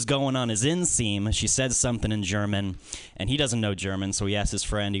she was going on his inseam, she said something in German, and he doesn't know German, so he asked his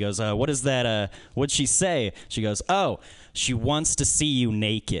friend, he goes, what is that, what'd she say? She goes, oh, she wants to see you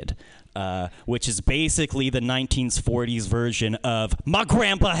naked. Which is basically the 1940s version of, my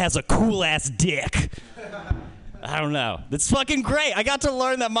grandpa has a cool-ass dick. I don't know. It's fucking great. I got to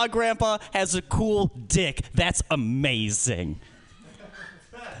learn that my grandpa has a cool dick. That's amazing.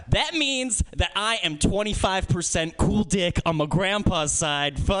 That means that I am 25% cool dick on my grandpa's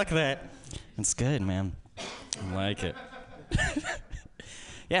side. Fuck that. That's good, man. I like it.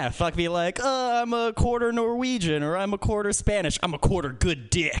 Yeah, fuck me like, I'm a quarter Norwegian or I'm a quarter Spanish. I'm a quarter good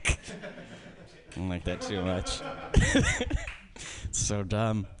dick. I don't like that too much. It's so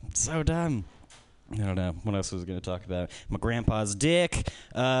dumb. So dumb. I don't know. What else was I going to talk about? My grandpa's dick.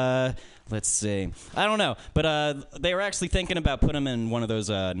 Let's see. I don't know. But they were actually thinking about putting him in one of those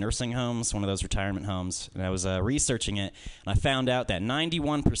nursing homes, one of those retirement homes. And I was researching it, and I found out that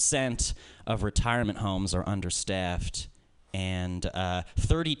 91% of retirement homes are understaffed. And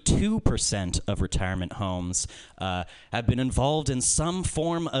 32% of retirement homes have been involved in some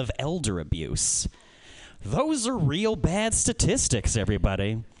form of elder abuse. Those are real bad statistics,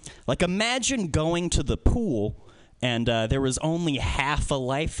 everybody. Like, imagine going to the pool and there was only half a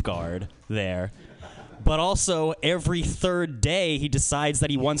lifeguard there. But also, every third day, he decides that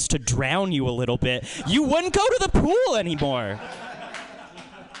he wants to drown you a little bit. You wouldn't go to the pool anymore.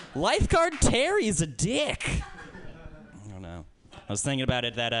 Lifeguard Terry's a dick. I was thinking about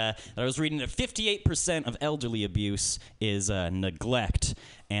it that I was reading that 58% of elderly abuse is neglect.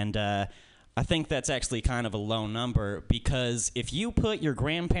 And I think that's actually kind of a low number because if you put your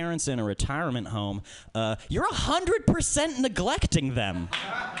grandparents in a retirement home, you're 100% neglecting them.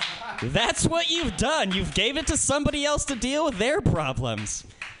 That's what you've done. You've gave it to somebody else to deal with their problems.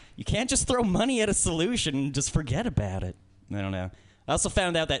 You can't just throw money at a solution and just forget about it. I don't know. I also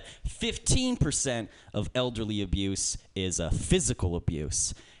found out that 15% of elderly abuse is physical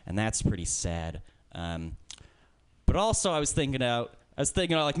abuse, and that's pretty sad. But also, I was thinking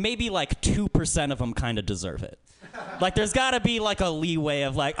like maybe like 2% of them kind of deserve it. Like, there's got to be like a leeway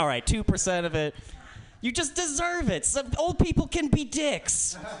of like, all right, 2% of it, you just deserve it. Some old people can be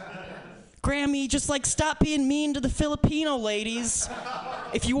dicks. Grammy, just like stop being mean to the Filipino ladies.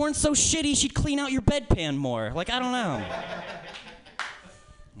 If you weren't so shitty, she'd clean out your bedpan more. Like, I don't know.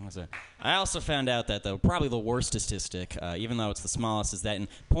 I also found out that probably the worst statistic, even though it's the smallest, is that in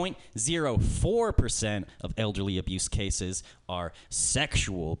 0.04% of elderly abuse cases are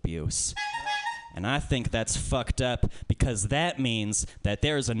sexual abuse. And I think that's fucked up because that means that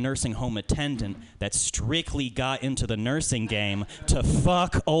there is a nursing home attendant that strictly got into the nursing game to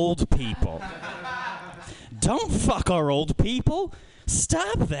fuck old people. Don't fuck our old people.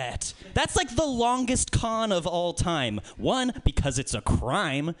 Stop that. That's like the longest con of all time. One, because it's a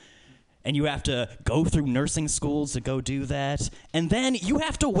crime, and you have to go through nursing schools to go do that. And then you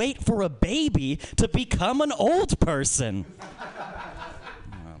have to wait for a baby to become an old person.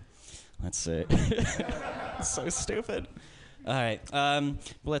 Let's see. It's so stupid. All right.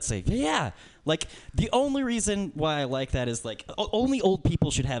 Let's see. Yeah. Like, the only reason why I like that is, like, only old people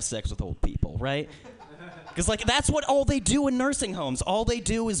should have sex with old people, right? Because, like, that's what all they do in nursing homes. All they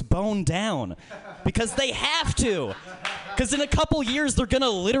do is bone down. Because they have to. Because in a couple years, they're going to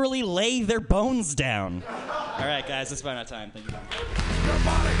literally lay their bones down. All right, guys, that's about our time. Thank you.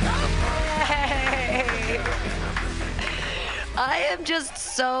 Hey. I am just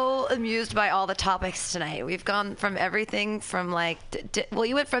so amused by all the topics tonight. We've gone from everything from like,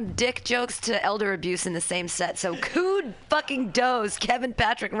 you went from dick jokes to elder abuse in the same set. So kudos, Kevin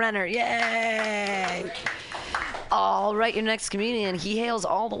Patrick Renner, yay! All right, your next comedian, he hails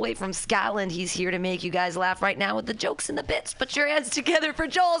all the way from Scotland. He's here to make you guys laugh right now with the jokes and the bits. Put your hands together for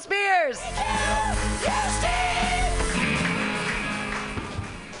Joel Spears.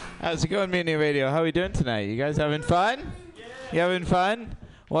 How's it going, MutinyRadio? How are we doing tonight? You guys having fun? You having fun?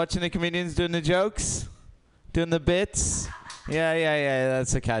 Watching the comedians doing the jokes? Doing the bits? Yeah,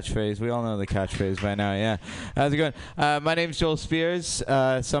 that's the catchphrase. We all know the catchphrase by now, yeah. How's it going? My name's Joel Spears.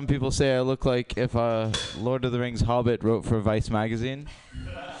 Some people say I look like if a Lord of the Rings Hobbit wrote for Vice magazine.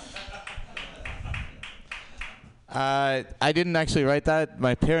 I didn't actually write that.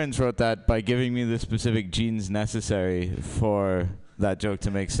 My parents wrote that by giving me the specific genes necessary for that joke to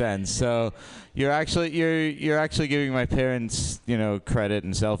make sense. So you're actually giving my parents, credit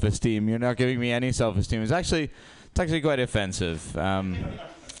and self-esteem. You're not giving me any self-esteem. It's actually quite offensive.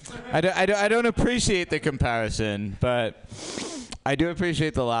 I don't appreciate the comparison, but I do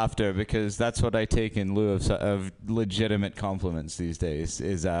appreciate the laughter, because that's what I take in lieu of legitimate compliments these days,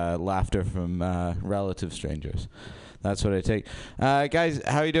 is laughter from relative strangers. That's what I take. Guys,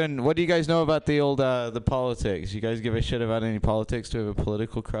 how are you doing? What do you guys know about the old the politics? You guys give a shit about any politics? Do we have a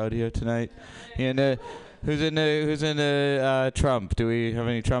political crowd here tonight? Who's into Trump? Do we have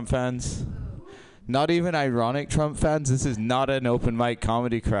any Trump fans? Not even ironic Trump fans? This is not an open mic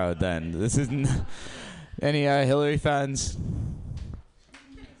comedy crowd then. This isn't any Hillary fans?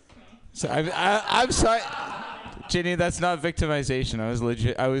 So I'm sorry. Ginny, that's not victimization.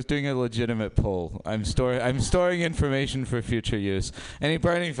 I was doing a legitimate poll. I'm storing information for future use. Any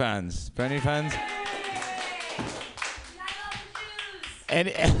Bernie fans? Bernie fans?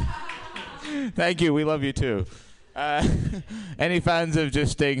 Thank you. We love you too. Any fans of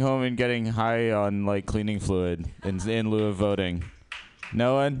just staying home and getting high on like cleaning fluid in lieu of voting?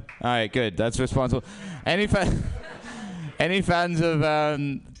 No one? All right, good. That's responsible. Any fans of,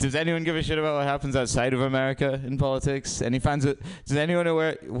 does anyone give a shit about what happens outside of America in politics? Any fans of, does anyone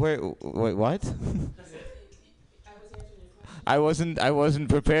aware, wait, what? I wasn't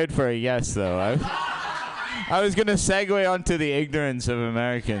prepared for a yes, though. I was going to segue onto the ignorance of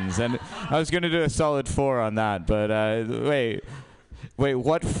Americans, and I was going to do a solid 4 on that, but wait,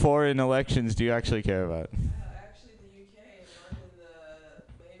 what foreign elections do you actually care about?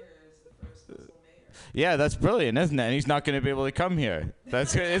 Yeah, that's brilliant, isn't it? And he's not going to be able to come here.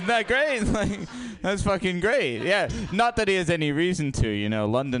 Isn't that great? Like, that's fucking great. Yeah, not that he has any reason to.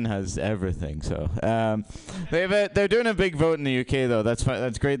 London has everything. So they're doing a big vote in the UK, though. That's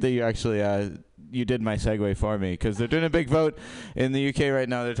great that you actually you did my segue for me, because they're doing a big vote in the UK right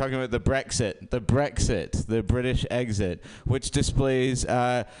now. They're talking about the Brexit, the British exit, which displays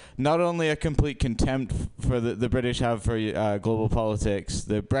not only a complete contempt for the British have for global politics.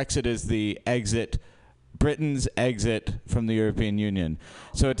 The Brexit is the exit. Britain's exit from the European Union.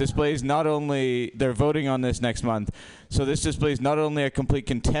 So it displays not only, they're voting on this next month, so this displays not only a complete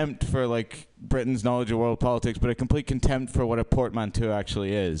contempt for like Britain's knowledge of world politics, but a complete contempt for what a portmanteau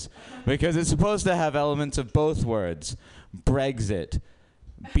actually is. Because it's supposed to have elements of both words. Brexit,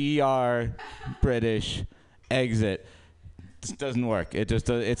 BR, British, exit. This doesn't work. It just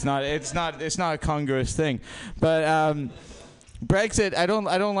it's not a congruous thing. But Brexit, I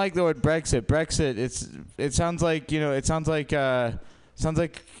don't like the word Brexit. Brexit, it sounds like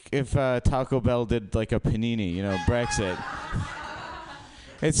if Taco Bell did like a panini, Brexit.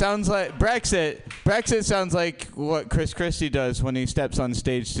 It sounds like Brexit sounds like what Chris Christie does when he steps on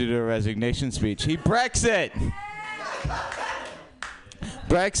stage to do a resignation speech. He Brexit.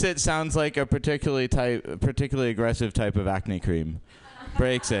 Brexit sounds like a particularly aggressive type of acne cream.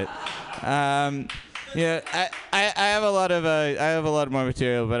 Brexit. Yeah, I have a lot of more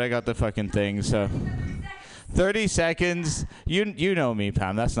material, but I got the fucking thing. So, 30 seconds. You know me,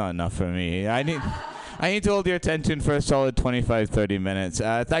 Pam. That's not enough for me. I need to hold your attention for a solid 25, 30 minutes.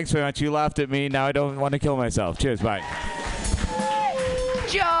 Thanks very much. You laughed at me. Now I don't want to kill myself. Cheers. Bye.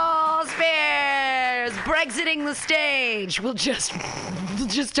 Joel Spears, Brexiting the stage. We'll just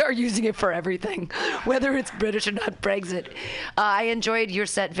start using it for everything, whether it's British or not. Brexit. I enjoyed your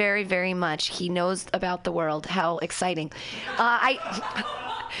set very, very much. He knows about the world. How exciting.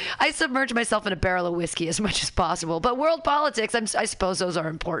 I submerge myself in a barrel of whiskey as much as possible. But world politics, I suppose those are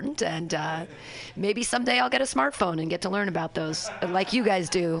important. And maybe someday I'll get a smartphone and get to learn about those like you guys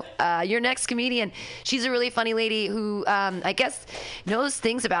do. Your next comedian, she's a really funny lady who I guess knows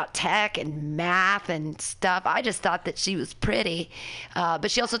things about tech and math and stuff. I just thought that she was pretty.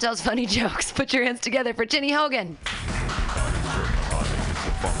 But she also tells funny jokes. Put your hands together for Ginny Hogan.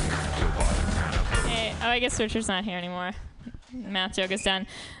 Hey, I guess Richard's not here anymore. Math joke is done.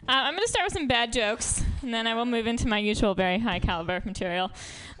 I'm going to start with some bad jokes, and then I will move into my usual very high caliber material.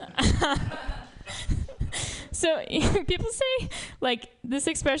 So people say, like, this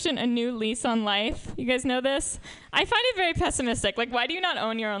expression, a new lease on life. You guys know this? I find it very pessimistic. Like, why do you not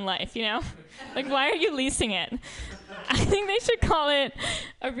own your own life, you know? Like, why are you leasing it? I think they should call it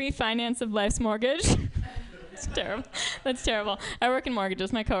a refinance of life's mortgage. It's terrible. That's terrible. I work in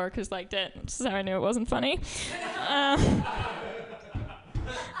mortgages. My coworkers liked it. This is how I knew it wasn't funny. I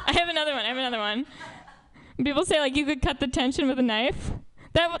have another one. People say, like, you could cut the tension with a knife.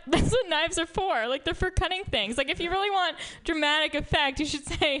 That's what knives are for. Like, they're for cutting things. Like, if you really want dramatic effect, you should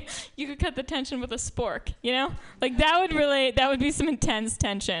say you could cut the tension with a spork, you know? Like, that would be some intense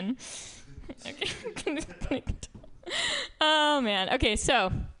tension. Okay. Oh, man. Okay,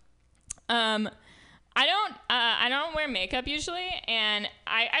 so, I don't wear makeup usually, and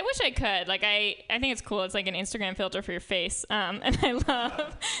I wish I could. Like, I think it's cool. It's like an Instagram filter for your face, and I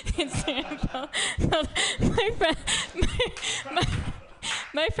love Instagram filter.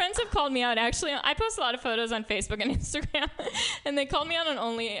 My friends have called me out. Actually, I post a lot of photos on Facebook and Instagram, and they called me out on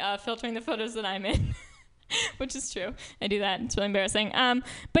only filtering the photos that I'm in, which is true. I do that. It's really embarrassing.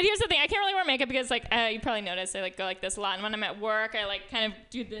 But here's the thing. I can't really wear makeup because, like, you probably noticed I, like, go like this a lot. And when I'm at work, I, like, kind of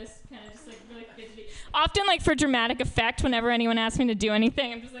do this, kind of just, like, really fidgety. Often, like, for dramatic effect, whenever anyone asks me to do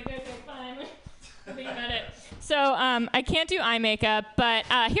anything, I'm just like, okay, fine. I'm thinking about it. So I can't do eye makeup. But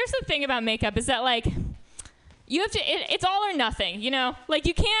here's the thing about makeup is that, like, you have to, it's all or nothing, you know? Like,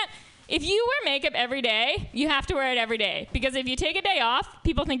 you can't, if you wear makeup every day, you have to wear it every day. Because if you take a day off,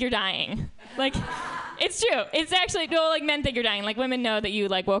 people think you're dying. Like, it's true. It's actually, well, like, men think you're dying. Like, women know that you,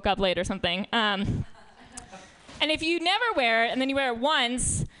 like, woke up late or something. And if you never wear it, and then you wear it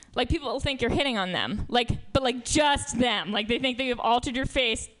once, like, people will think you're hitting on them. Like, but, like, just them. Like, they think that you've altered your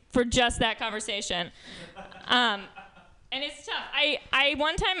face for just that conversation. And it's tough. I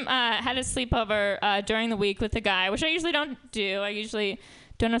one time had a sleepover during the week with a guy, which I usually don't do. I usually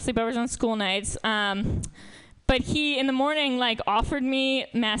don't have sleepovers on school nights. But he, in the morning, like, offered me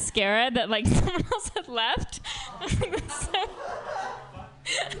mascara that, like, someone else had left. He was just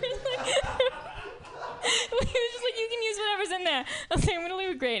like, you can use whatever's in there. I was like, I'm going to leave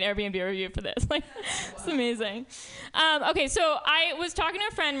a great Airbnb review for this. Like, it's amazing. Okay, so I was talking to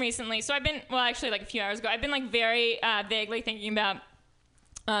a friend recently. So I've been, well, actually, like, a few hours ago, I've been, like, very vaguely thinking about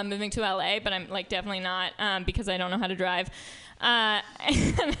moving to LA, but I'm, like, definitely not because I don't know how to drive. And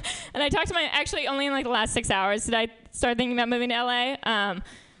I talked to actually only in, like, the last 6 hours did I start thinking about moving to LA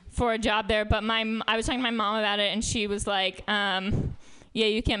for a job there. But I was talking to my mom about it, and she was like, yeah,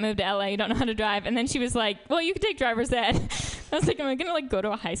 you can't move to LA, you don't know how to drive. And then she was like, well, you could take driver's ed. I was like, am I gonna, like, go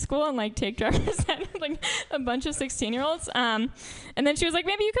to a high school and, like, take driver's ed with, like, a bunch of 16-year-olds? And then she was like,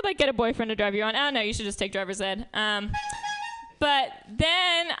 maybe you could, like, get a boyfriend to drive you on. Oh, no, you should just take driver's ed. But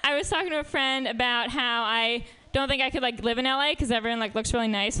then I was talking to a friend about how I don't think I could, like, live in LA because everyone, like, looks really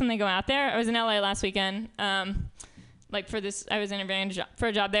nice when they go out there. I was in LA last weekend, like, for this, I was interviewing for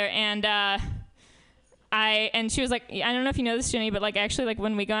a job there, and she was like, I don't know if you know this, Ginny, but, like, actually, like,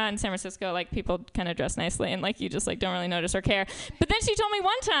 when we go out in San Francisco, like, people kind of dress nicely, and, like, you just, like, don't really notice or care. But then she told me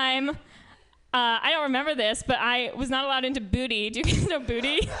one time, I don't remember this, but I was not allowed into booty. Do you guys know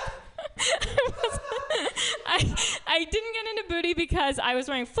booty? I didn't get into booty because I was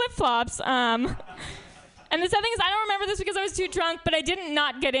wearing flip-flops. And the sad thing is, I don't remember this because I was too drunk, but I didn't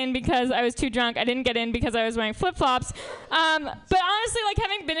not get in because I was too drunk. I didn't get in because I was wearing flip-flops. But honestly, like,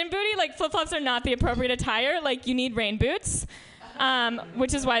 having been in booty, like, flip-flops are not the appropriate attire. Like, you need rain boots,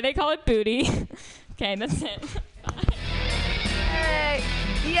 which is why they call it booty. Okay, that's it. Hey.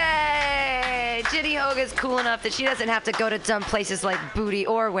 Yay! Ginny Hogan's cool enough that she doesn't have to go to dumb places like booty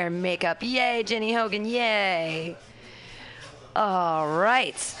or wear makeup. Yay, Ginny Hogan, yay! All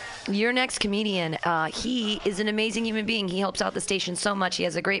right. Your next comedian, he is an amazing human being. He helps out the station so much. He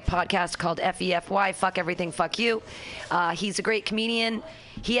has a great podcast called FEFY, Fuck Everything, Fuck You. He's a great comedian.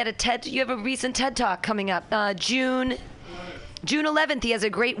 He had you have a recent TED Talk coming up, June 11th. He has a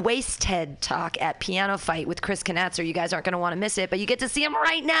great waist TED Talk at Piano Fight with Chris Knatzer. You guys aren't going to want to miss it, but you get to see him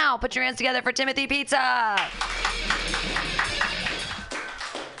right now. Put your hands together for Timothy Pizza.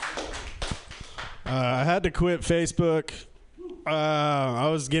 I had to quit Facebook I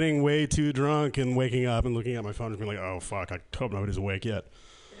was getting way too drunk and waking up and looking at my phone and being like, oh, fuck, I hope nobody's awake yet.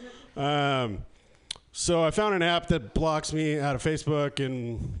 So I found an app that blocks me out of Facebook,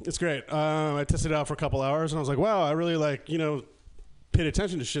 and it's great. I tested it out for a couple hours, and I was like, wow, I really, paid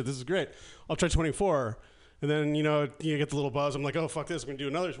attention to shit. This is great. I'll try 24. And then, you get the little buzz. I'm like, oh, fuck this. I'm going to do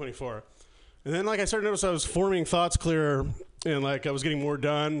another 24. And then, I started to notice I was forming thoughts clearer, and, I was getting more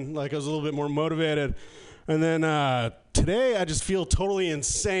done. I was a little bit more motivated. And then today, I just feel totally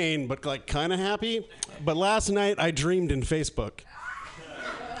insane, but, kind of happy. But last night, I dreamed in Facebook.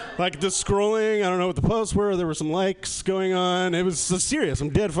 The scrolling, I don't know what the posts were. There were some likes going on. It was serious. I'm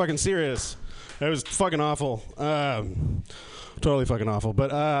dead fucking serious. It was fucking awful. Totally fucking awful.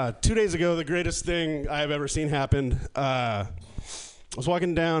 But 2 days ago, the greatest thing I've ever seen happened. I was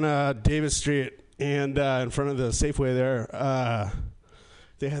walking down Davis Street, and in front of the Safeway there,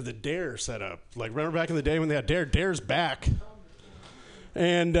 they had the Dare set up. Remember back in the day when they had Dare? Dare's back.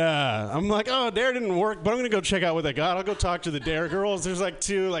 And I'm like, oh, Dare didn't work, but I'm going to go check out what they got. I'll go talk to the Dare girls. There's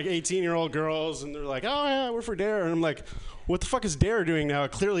two 18-year-old girls, and they're like, oh, yeah, we're for Dare. And I'm like, what the fuck is Dare doing now?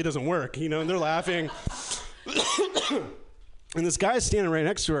 It clearly doesn't work, and they're laughing. And this guy's standing right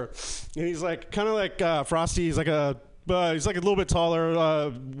next to her, and he's kind of like Frosty. He's he's a little bit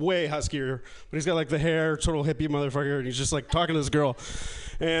taller, way huskier, but he's got the hair, total hippie motherfucker, and he's just talking to this girl.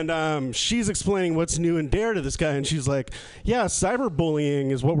 And she's explaining what's new in Dare to this guy, and she's like, yeah,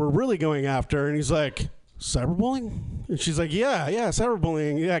 cyberbullying is what we're really going after. And he's like, cyberbullying? And she's like, yeah,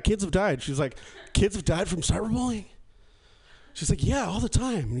 cyberbullying. Yeah, kids have died. She's like, kids have died from cyberbullying? She's like, yeah, all the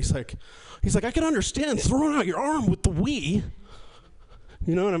time. And he's like, I can understand throwing out your arm with the Wii.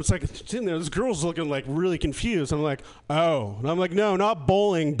 And I'm sitting there, this girl's looking really confused. I'm like, oh. And I'm like, no, not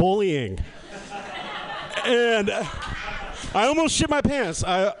bowling, bullying. And I almost shit my pants.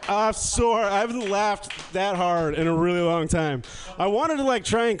 I haven't laughed that hard in a really long time. I wanted to like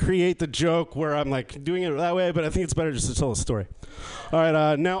try and create the joke where I'm like doing it that way, but I think it's better just to tell a story. All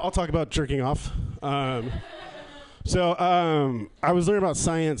right, now I'll talk about jerking off. So I was learning about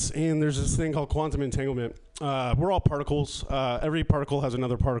science, and there's this thing called quantum entanglement. We're all particles. Every particle has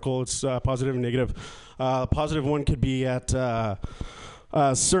another particle. It's positive and negative. Positive one could be at CERN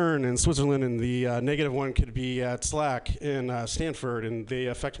in Switzerland, and the negative one could be at SLAC in Stanford, and they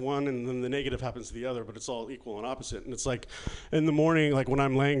affect one, and then the negative happens to the other, but it's all equal and opposite. And it's like in the morning, like when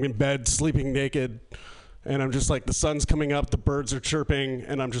I'm laying in bed sleeping naked, and I'm just like, the sun's coming up, the birds are chirping,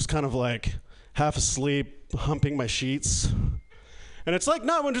 and I'm just kind of like half asleep, humping my sheets. And it's like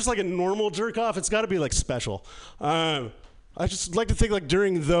not just like a normal jerk off, it's got to be like special. I just like to think like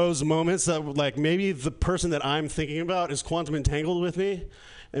during those moments that like maybe the person that I'm thinking about is quantum entangled with me,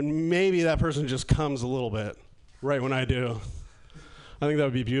 and maybe that person just comes a little bit right when I do. I think that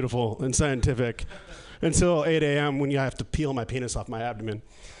would be beautiful and scientific until 8 a.m. when you have to peel my penis off my abdomen.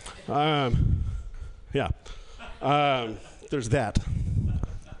 Yeah. There's that.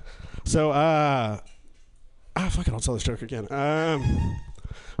 So, fuck it, I'll tell this joke again. I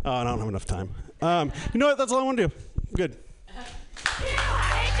don't have enough time. You know what? That's all I want to do. Good. Yay!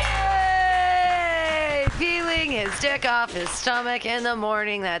 Peeling his dick off his stomach in the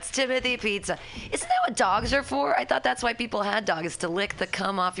morning. That's Timothy Pizza. Isn't that what dogs are for? I thought that's why people had dogs, to lick the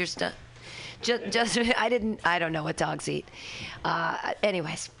cum off your stomach. I don't know what dogs eat.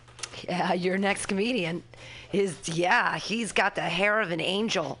 Anyways, your next comedian is, he's got the hair of an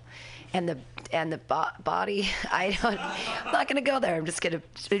angel. And the body, I'm not going to go there. I'm just going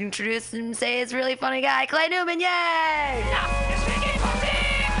to introduce him and say he's a really funny guy. Clay Newman, yay!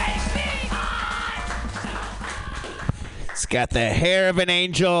 He's got the hair of an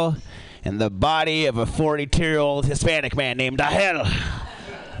angel and the body of a 42-year-old Hispanic man named Ahel.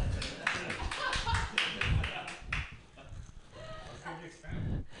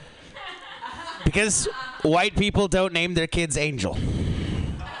 Because white people don't name their kids Angel.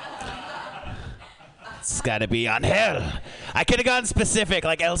 It's got to be on hell. I could have gone specific,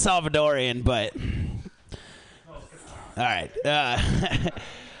 like El Salvadorian, but... All right.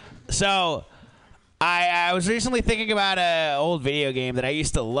 So, I was recently thinking about an old video game that I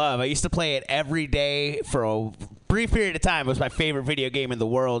used to love. I used to play it every day for a brief period of time. It was my favorite video game in the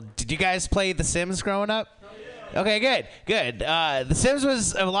world. Did you guys play The Sims growing up? Okay, good. The Sims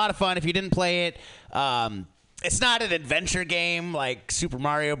was a lot of fun. If you didn't play it... it's not an adventure game like Super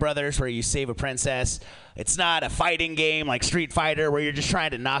Mario Brothers where you save a princess. It's not a fighting game like Street Fighter where you're just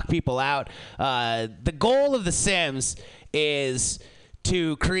trying to knock people out. The goal of The Sims is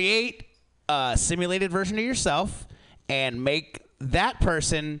to create a simulated version of yourself and make that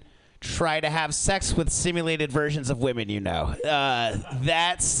person try to have sex with simulated versions of women you know.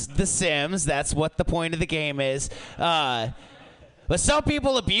 That's The Sims. That's what the point of the game is. But some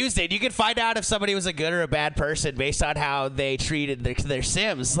people abused it. You could find out if somebody was a good or a bad person based on how they treated their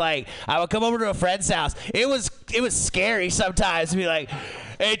Sims. Like, I would come over to a friend's house. It was scary sometimes to be like,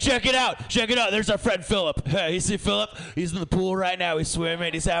 hey, check it out. There's our friend Philip. Hey, you see Philip? He's in the pool right now. He's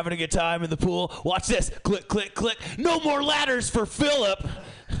swimming. He's having a good time in the pool. Watch this. Click, click, click. No more ladders for Philip.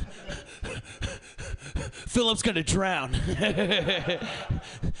 Philip's going to drown.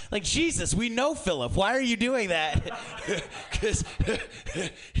 Like, Jesus, we know Philip. Why are you doing that? Because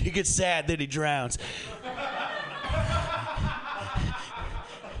he gets sad, then he drowns.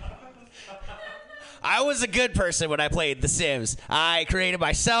 I was a good person when I played The Sims. I created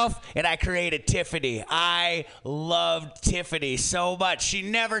myself, and I created Tiffany. I loved Tiffany so much. She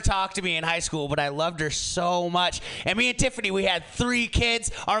never talked to me in high school, but I loved her so much. And me and Tiffany, we had 3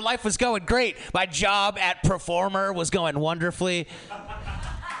 kids. Our life was going great. My job at Performer was going wonderfully.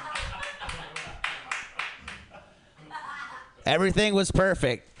 Everything was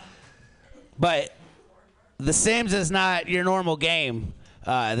perfect. But The Sims is not your normal game.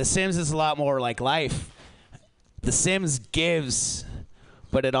 The Sims is a lot more like life. The Sims gives,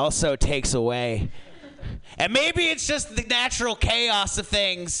 but it also takes away. And maybe it's just the natural chaos of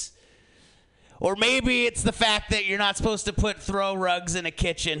things. Or maybe it's the fact that you're not supposed to throw rugs in a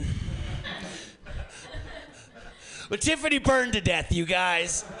kitchen. But Tiffany burned to death, you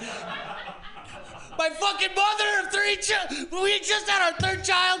guys. My fucking mother of 3 children. We just had our 3rd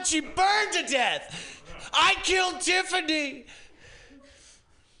child. She burned to death. I killed Tiffany.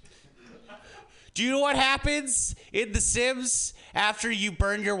 Do you know what happens in The Sims after you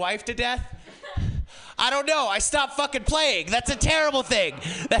burn your wife to death? I don't know. I stopped fucking playing. That's a terrible thing.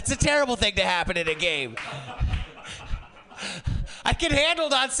 That's a terrible thing to happen in a game. I can handle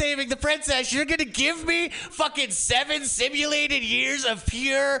not saving the princess. You're going to give me fucking 7 simulated years of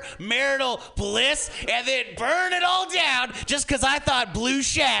pure marital bliss and then burn it all down just because I thought blue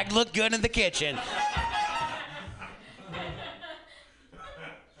shag looked good in the kitchen.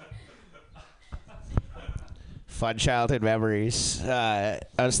 Fun childhood memories. I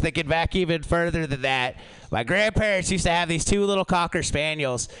was thinking back even further than that. My grandparents used to have these 2 little Cocker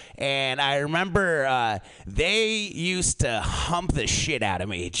Spaniels, and I remember they used to hump the shit out of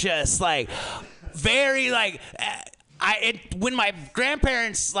me. Just like, very like, when my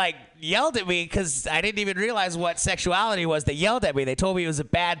grandparents like yelled at me because I didn't even realize what sexuality was. They yelled at me. They told me it was a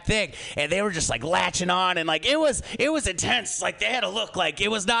bad thing, and they were just like latching on, and like it was intense. Like they had a look like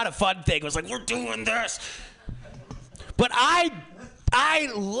it was not a fun thing. It was like, we're doing this. But I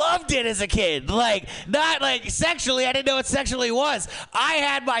loved it as a kid. Like, not like sexually. I didn't know what sexually was. I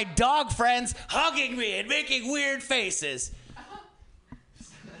had my dog friends hugging me and making weird faces.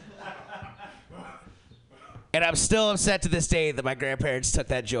 And I'm still upset to this day that my grandparents took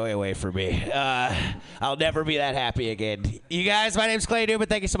that joy away from me. I'll never be that happy again. You guys, my name's Clay Newman.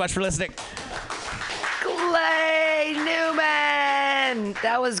 Thank you so much for listening. Clay Newman!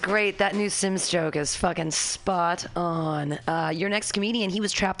 That was great. That new Sims joke is fucking spot on. Your next comedian, he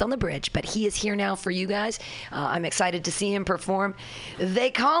was trapped on the bridge, but he is here now for you guys. I'm excited to see him perform. They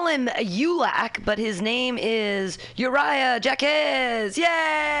call him Ulak, but his name is Uriah Jaquez. Yay!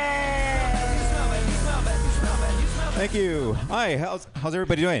 Thank you. Hi, how's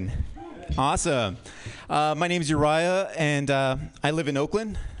everybody doing? Awesome. My name is Uriah, and I live in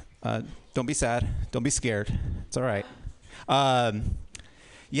Oakland. Don't be sad. Don't be scared. It's all right.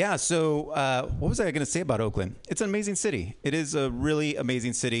 So what was I going to say about Oakland? It's an amazing city. It is a really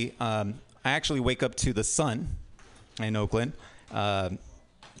amazing city. I actually wake up to the sun in Oakland,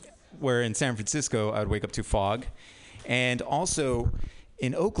 where in San Francisco, I would wake up to fog. And also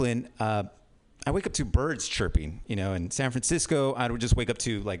in Oakland, I wake up to birds chirping. You know, in San Francisco, I would just wake up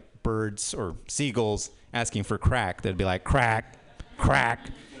to like birds or seagulls asking for crack. They'd be like, crack, crack.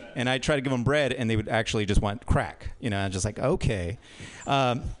 And I'd try to give them bread, and they would actually just want crack. You know, I'm just like, okay.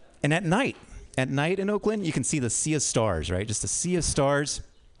 And at night in Oakland, you can see the sea of stars, right? Just a sea of stars.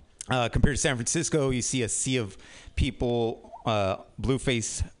 Compared to San Francisco, you see a sea of people,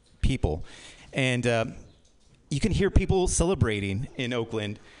 blue-faced people. And you can hear people celebrating in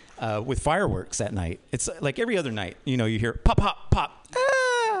Oakland with fireworks at night. It's like every other night. You know, you hear pop, pop, pop,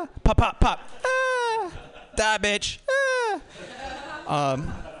 ah, pop, pop, pop, ah, die, bitch,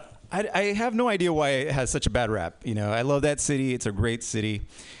 ah. I have no idea why it has such a bad rap. You know, I love that city. It's a great city.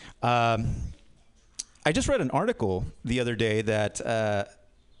 I just read an article the other day that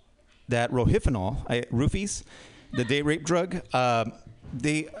that rohypnol, roofies, the date rape drug,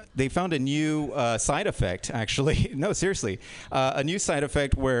 they found a new side effect. Actually, no, seriously, a new side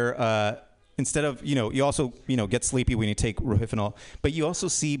effect where instead of you also get sleepy when you take rohypnol, but you also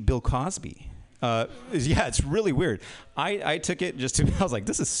see Bill Cosby Yeah, it's really weird. I took it just to, I was like,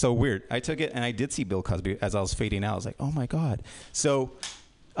 this is so weird. I took it and I did see Bill Cosby as I was fading out. I was like, oh my God. So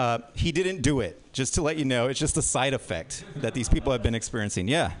he didn't do it, just to let you know. It's just a side effect that these people have been experiencing.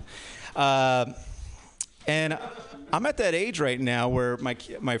 Yeah. And I'm at that age right now where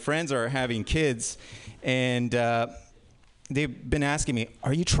my friends are having kids, and they've been asking me,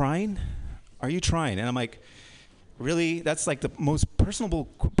 are you trying? Are you trying? And I'm like, really? That's like the most personable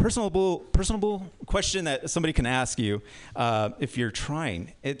question that somebody can ask you if you're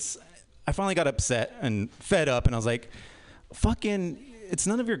trying. I finally got upset and fed up, and I was like, fucking, it's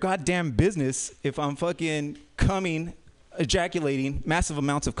none of your goddamn business if I'm fucking ejaculating massive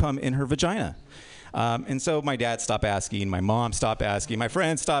amounts of cum in her vagina. And so my dad stopped asking, my mom stopped asking, my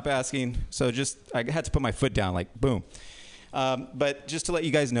friends stopped asking. So I had to put my foot down, like, boom. But just to let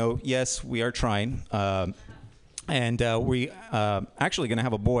you guys know, yes, we are trying. And we actually going to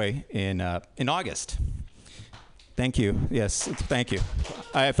have a boy in August. Thank you. Yes, thank you.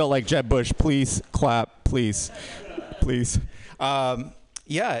 I felt like Jeb Bush. Please clap, please, please.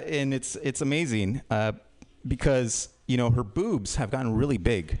 Yeah, and it's amazing because her boobs have gotten really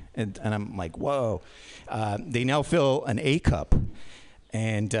big, and I'm like, whoa. They now fill an A cup,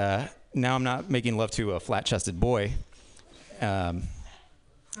 and now I'm not making love to a flat-chested boy. Yeah,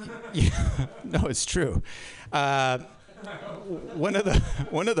 no, it's true. One of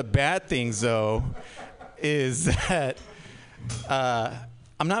the bad things, though, is that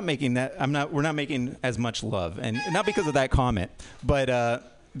I'm not making that. We're not making as much love, and not because of that comment, but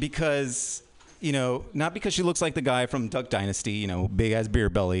because not because she looks like the guy from Duck Dynasty, big ass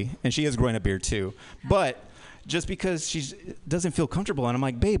beer belly, and she is growing a beard too, but just because she doesn't feel comfortable. And I'm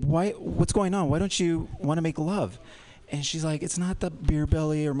like, babe, what's going on? Why don't you want to make love? And she's like, it's not the beer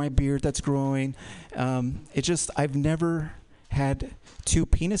belly or my beard that's growing. It's just I've never had two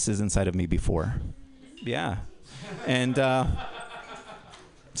penises inside of me before. Yeah. And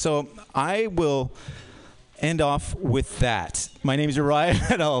so I will end off with that. My name is Uriah,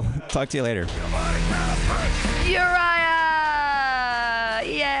 and I'll talk to you later. Uriah!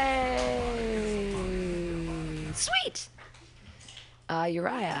 Yay! Sweet!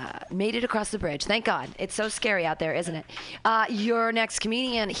 Uriah made it across the bridge. Thank God. It's so scary out there, isn't it? Your next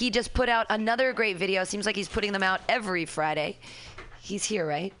comedian, he just put out another great video. Seems like he's putting them out every Friday. He's here,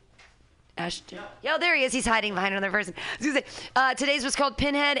 right? Ashton. Yo, there he is. He's hiding behind another person. I was gonna say, today's was called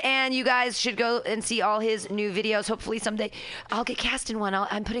Pinhead, and you guys should go and see all his new videos. Hopefully someday I'll get cast in one.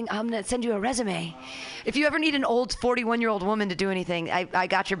 I'm gonna send you a resume. If you ever need an old 41-year-old woman to do anything, I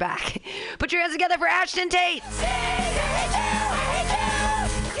got your back. Put your hands together for Ashton Tate.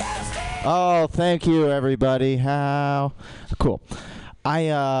 Oh, thank you, everybody. How cool.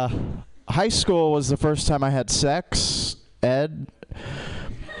 High school was the first time I had sex ed.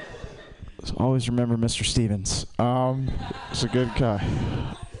 So always remember Mr. Stevens. It's a good guy.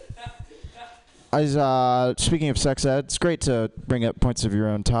 Speaking of sex ed, it's great to bring up points of your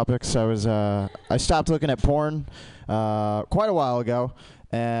own topics. I stopped looking at porn quite a while ago,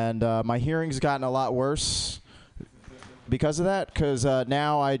 and my hearing's gotten a lot worse because of that, because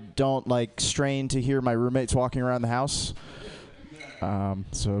now I don't strain to hear my roommates walking around the house.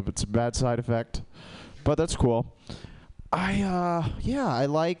 So it's a bad side effect, but that's cool. I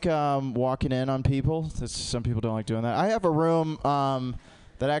like walking in on people. Some people don't like doing that. I have a room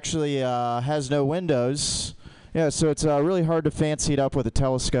that actually has no windows. Yeah, so it's really hard to fancy it up with a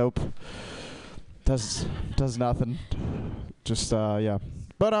telescope. Does nothing. Just yeah.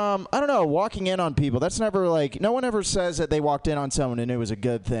 But I don't know. Walking in on people. That's never no one ever says that they walked in on someone and it was a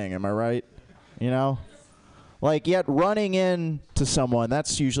good thing. Am I right? Yet running into someone,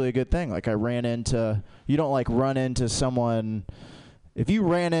 that's usually a good thing. You don't run into someone. If you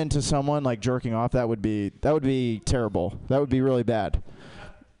ran into someone jerking off, that would be terrible. That would be really bad.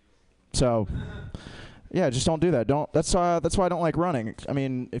 So, yeah, just don't do that. That's why I don't like running. I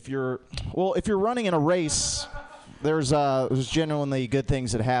mean, if you're running in a race, there's genuinely good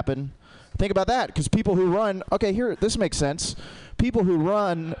things that happen. Think about that, because people who run, this makes sense. People who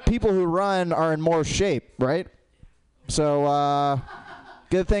run are in more shape, right? So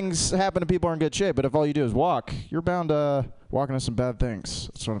good things happen to people who are in good shape. But if all you do is walk, you're bound to walk into some bad things.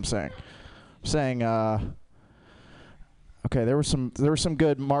 That's what I'm saying. I'm saying, there were some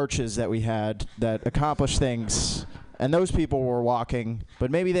good marches that we had that accomplished things, and those people were walking,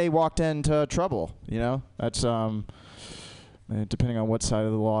 but maybe they walked into trouble. That's depending on what side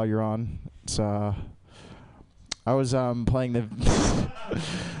of the law you're on. It's I was playing the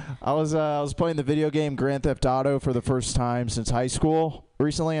I was playing the video game Grand Theft Auto for the first time since high school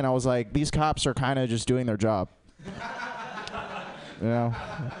recently, and I was like, these cops are kind of just doing their job. You know,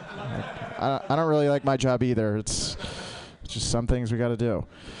 I don't really like my job either. It's just some things we got to do.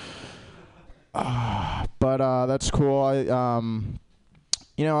 But that's cool. I'm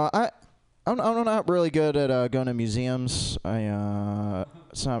not really good at going to museums.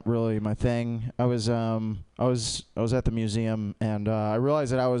 It's not really my thing. I was at the museum and I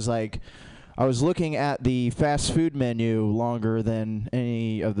realized that I was looking at the fast food menu longer than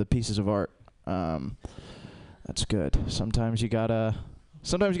any of the pieces of art. That's good. Sometimes you gotta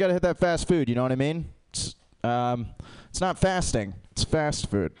hit that fast food. You know what I mean? It's not fasting. It's fast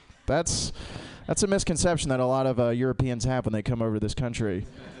food. That's a misconception that a lot of Europeans have when they come over to this country,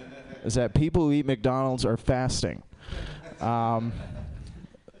 is that people who eat McDonald's are fasting.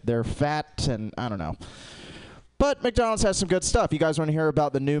 They're fat and I don't know. But McDonald's has some good stuff. You guys want to hear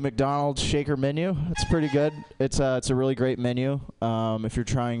about the new McDonald's shaker menu? It's pretty good. It's a really great menu if you're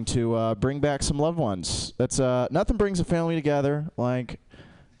trying to bring back some loved ones. That's nothing brings a family together like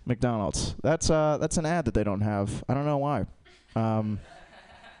McDonald's. That's an ad that they don't have. I don't know why.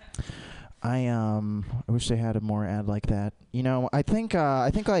 I wish they had a more ad like that. You know, I think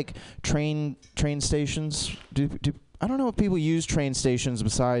like train stations do. I don't know if people use train stations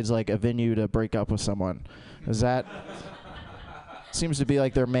besides like a venue to break up with someone. Is that seems to be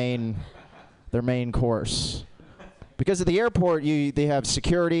like their main course? Because at the airport they have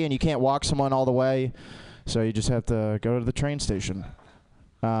security and you can't walk someone all the way, so you just have to go to the train station.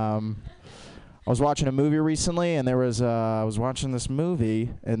 I was watching a movie recently, and I was watching this movie,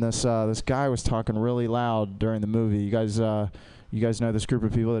 and this guy was talking really loud during the movie. You guys know this group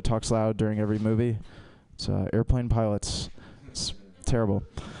of people that talks loud during every movie? It's airplane pilots. It's terrible.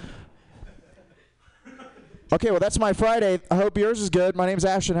 Okay, well that's my Friday. I hope yours is good. My name's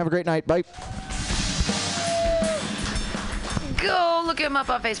Ashton. Have a great night. Bye. Go look him up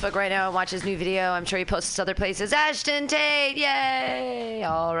on Facebook right now and watch his new video. I'm sure he posts other places. Ashton Tate, yay!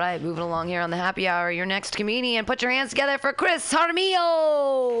 All right, moving along here on the Happy Hour. Your next comedian. Put your hands together for Chris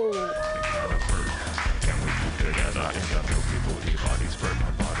Jaramillo.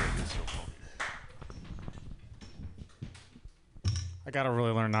 I gotta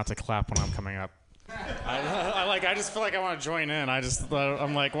really learn not to clap when I'm coming up. I just feel like I want to join in.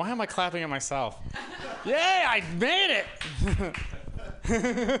 I'm like, why am I clapping at myself? Yay! I made it.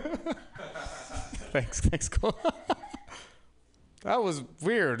 Thanks, cool. That was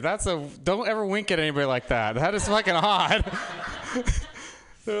weird. Don't ever wink at anybody like that. That is fucking odd.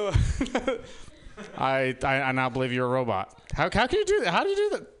 I now believe you're a robot. How can you do that? How do you do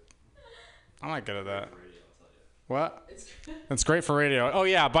that? I'm not good at that. What? It's great for radio. Oh,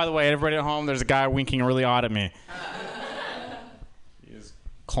 yeah, by the way, everybody at home, there's a guy winking really odd at me. He is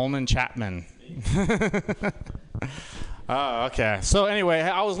Coleman Chapman. Oh, okay. So anyway,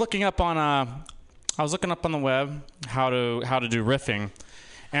 I was looking up on the web how to do riffing.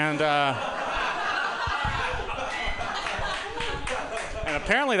 And and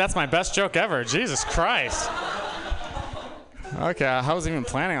apparently that's my best joke ever. Jesus Christ. Okay, I wasn't even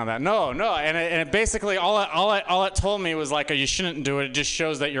planning on that. No, and it basically all it told me was like, you shouldn't do it. It just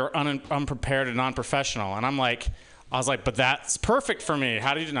shows that you're unprepared and non-professional. And I was like, but that's perfect for me.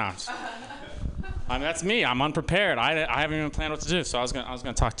 How do you know? That's me. I'm unprepared. I haven't even planned what to do. So I was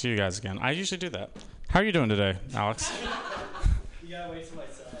gonna talk to you guys again. I usually do that. How are you doing today, Alex? You gotta wait till my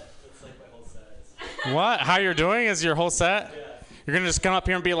set. It's like my whole set. What? How you're doing is your whole set? Yeah. You're gonna just come up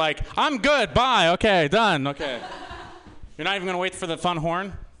here and be like, I'm good. Bye. Okay. Done. Okay. You're not even gonna wait for the fun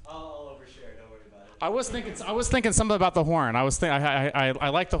horn? I'll overshare. Don't worry about it. I was thinking something about the horn. I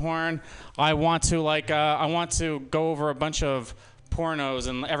like the horn. I want to go over a bunch of pornos,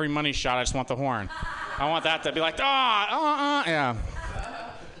 and every money shot I just want the horn. I want that to be like yeah.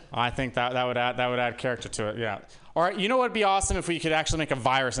 I think that would add character to it. Yeah. All right. You know what would be awesome if we could actually make a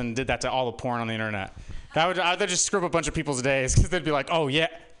virus and did that to all the porn on the internet. That'd just screw up a bunch of people's days because they'd be like, oh yeah.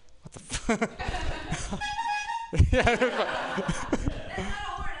 What the yeah.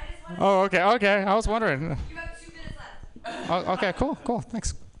 Oh, okay. I was wondering. You have 2 minutes left. Oh, okay, cool.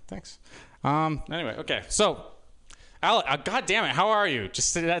 Thanks. Anyway, okay. So, Alec, God damn it, how are you?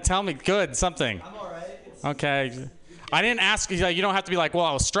 Just tell me good something. I'm all right. Okay. I didn't ask you. You don't have to be like, well,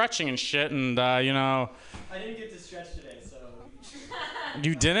 I was stretching and shit, and I didn't get to stretch today, so.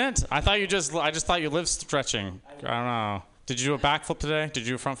 You didn't? I just thought you lived stretching. I don't know. Did you do a backflip today? Did you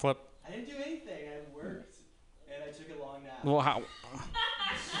do a front flip? I didn't do anything. I worked, and I took a long nap. Well, how?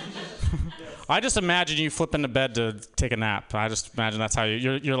 I just imagine you flip into bed to take a nap. I just imagine that's how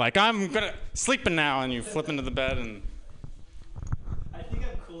you're like, I'm gonna sleeping now, and you flip into the bed and. I think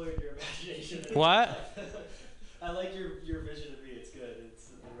I'm cooler in your imagination. What? I like your vision of me. It's good. It's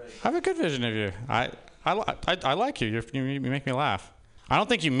right. I have a good vision of you. I like you. You make me laugh. I don't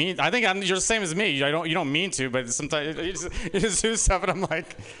think you mean. I think you're the same as me. You don't mean to, but sometimes you just do stuff, and I'm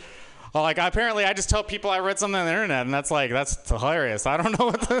like, apparently I just tell people I read something on the internet, and that's hilarious. I don't know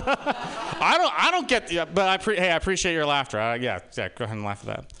what. I don't get. But I appreciate your laughter. Yeah. Go ahead and laugh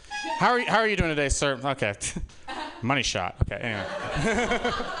at that. How are you doing today, sir? Okay. Money shot. Okay. Anyway.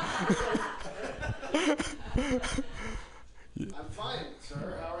 I'm fine,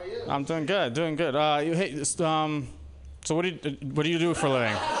 sir. How are you? I'm doing good. Hey, so what do you do for a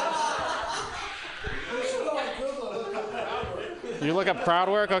living? You look up crowd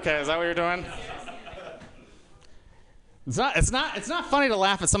work? Okay, is that what you're doing? It's not funny to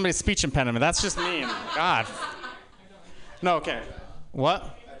laugh at somebody's speech impediment. That's just mean. God. No, okay. What?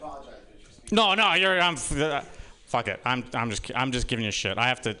 I apologize for No, your speech. fuck it. I'm just giving you shit.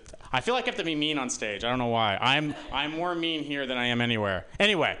 I feel like I have to be mean on stage. I don't know why. I'm more mean here than I am anywhere.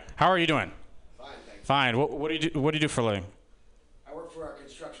 Anyway, how are you doing? Fine, thanks. Fine. What do you do for a living? I work for a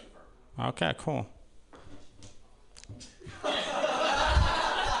construction firm. Okay, cool.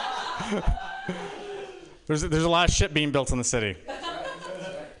 There's a lot of shit being built in the city. That's right.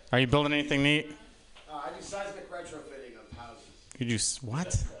 Are you building anything neat? I do seismic retrofitting of houses. You do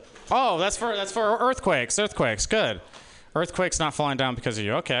what? Oh, that's for earthquakes. Earthquakes, good. Earthquakes not falling down because of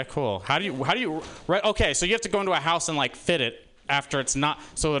you. Okay, cool. How do you right? Okay, so you have to go into a house and like fit it after it's not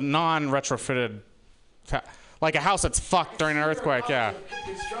so a non-retrofitted, like a house that's fucked during an earthquake. Yeah.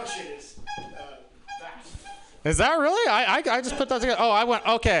 Construction is fast. Is that really? I just put that together. Oh, I went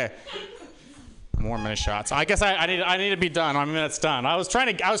okay. More mini shots. I guess I need to be done. My minute's done. I was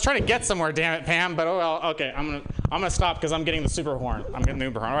trying to get somewhere. Damn it, Pam. But oh well. Okay, I'm gonna stop because I'm getting the super horn. I'm getting the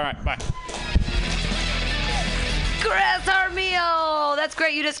uber horn. All right, bye. Chris Armio! That's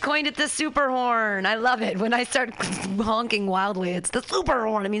great. You just coined it the super horn. I love it. When I start honking wildly, it's the super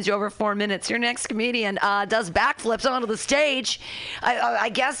horn. It means you're over 4 minutes. Your next comedian does backflips onto the stage. I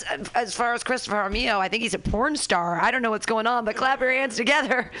guess as far as Christopher Armio, I think he's a porn star. I don't know what's going on, but clap your hands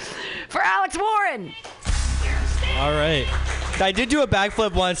together for Alex Warren. All right. I did do a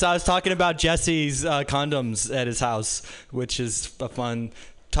backflip once. I was talking about Jesse's condoms at his house, which is a fun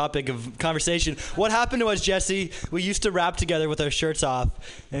topic of conversation. What happened to us, Jesse? We used to rap together with our shirts off,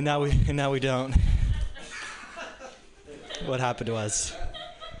 and now we don't. What happened to us?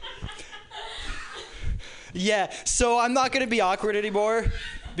 Yeah, so I'm not going to be awkward anymore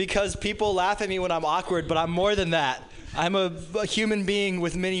because people laugh at me when I'm awkward, but I'm more than that. I'm a human being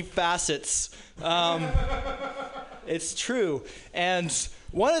with many facets. It's true. And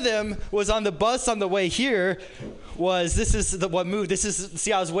one of them was on the bus on the way here.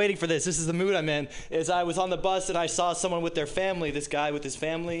 See, I was waiting for this. This is the mood I'm in. Is I was on the bus and I saw someone with their family, this guy with his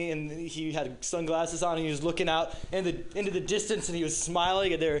family, and he had sunglasses on and he was looking out into the distance and he was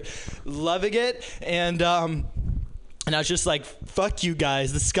smiling and they were loving it. And I was just like, fuck you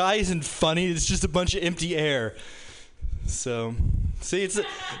guys. The sky isn't funny. It's just a bunch of empty air. So, see,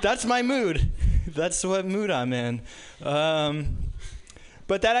 that's my mood. That's what mood I'm in.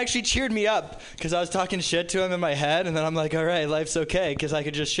 But that actually cheered me up because I was talking shit to him in my head, and then I'm like, all right, life's okay because I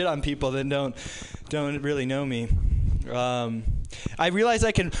could just shit on people that don't really know me. I realize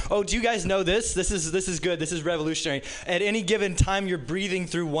I can. Oh, do you guys know this? This is good. This is revolutionary. At any given time, you're breathing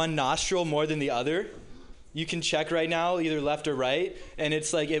through one nostril more than the other. You can check right now, either left or right, and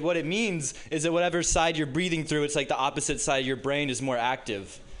it's like what it means is that whatever side you're breathing through, it's like the opposite side of your brain is more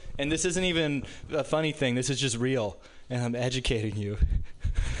active. And this isn't even a funny thing. This is just real, and I'm educating you.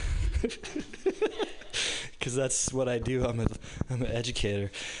 Because that's what I do. I'm an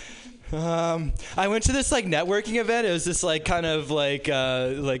educator. I went to this like networking event. It was this like kind of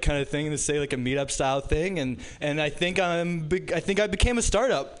thing to say like a meetup style thing, and I think I became a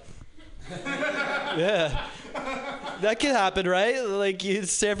startup. Yeah. That could happen, right? Like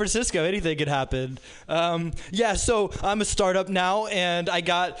it's San Francisco, anything could happen. Yeah, so I'm a startup now, and I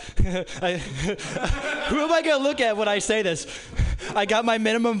got. Who am I gonna look at when I say this? I got my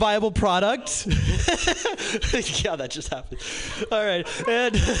minimum viable product. Yeah, that just happened. All right,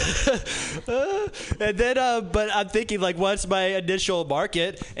 and then, but I'm thinking like, what's my initial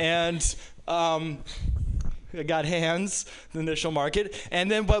market? And I got hands, the initial market.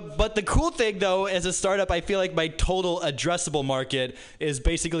 And then, but the cool thing, though, as a startup, I feel like my total addressable market is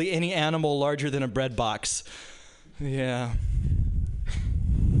basically any animal larger than a bread box. Yeah.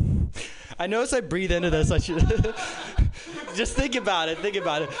 I notice I breathe into this. I should just think about it. Think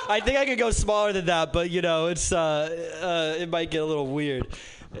about it. I think I could go smaller than that, but, you know, it's it might get a little weird.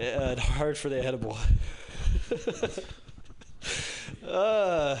 Hard for the edible.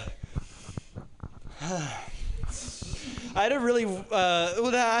 I had a really,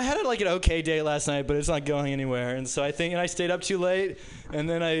 I had like an okay day last night, but it's not going anywhere. And so I stayed up too late, and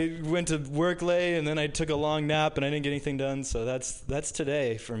then I went to work late, and then I took a long nap, and I didn't get anything done. So that's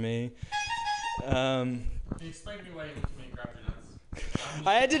today for me. Explain to me why you looked at me and grabbed your nuts.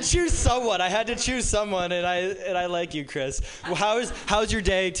 I had to choose someone, and I like you, Chris. Well, how's your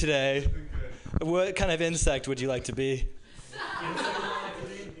day today? What kind of insect would you like to be?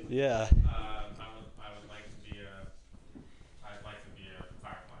 Yeah. I'd like to be a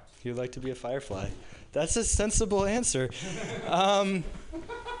firefly. You'd like to be a firefly. That's a sensible answer.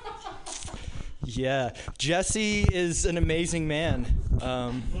 Yeah, Jesse is an amazing man.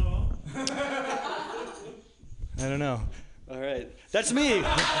 I don't know. All right, that's me.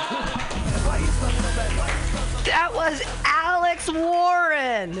 That was Alex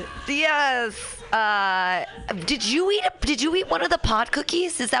Warren. Yes. Did you eat one of the pot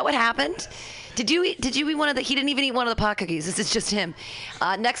cookies? Is that what happened? Did you eat one of the? He didn't even eat one of the pot cookies. This is just him.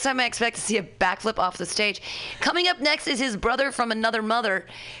 Next time I expect to see a backflip off the stage. Coming up next is his brother from another mother.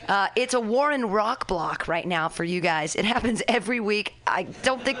 It's a Warren rock block right now for you guys. It happens every week. I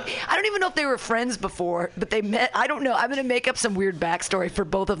don't even know if they were friends before, but they met. I don't know. I'm gonna make up some weird backstory for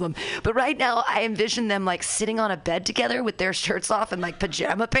both of them. But right now, I envision them like sitting on a bed together with their shirts off and like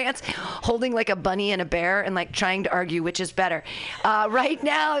pajama pants, holding like a bunny and a bear, and like trying to argue which is better. Right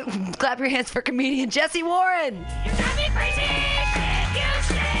now, clap your hands for comedian Jesse Warren.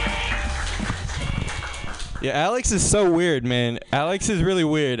 Yeah, Alex is so weird, man. Alex is really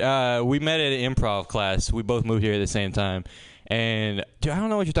weird. We met at an improv class. We both moved here at the same time. And dude, I don't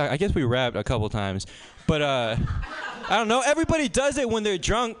know what you're talking. I guess we rapped a couple times. But I don't know. Everybody does it when they're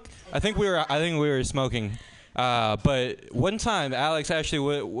drunk. I think we were smoking. But one time, Alex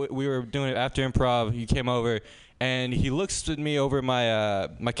actually, we were doing it after improv. He came over, and he looks at me over my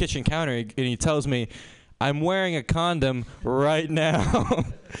my kitchen counter, and he tells me, "I'm wearing a condom right now."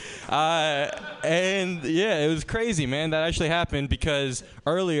 And yeah, it was crazy, man. That actually happened because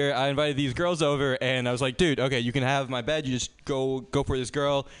earlier I invited these girls over, and I was like, "Dude, okay, you can have my bed. You just go for this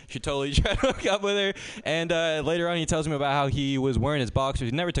girl. You should totally try to hook up with her." And later on, he tells me about how he was wearing his boxers.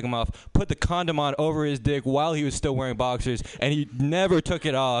 He never took them off. Put the condom on over his dick while he was still wearing boxers, and he never took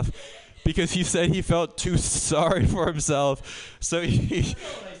it off because he said he felt too sorry for himself. So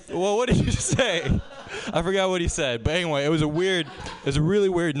well, what did you say? I forgot what he said, but anyway, it was a really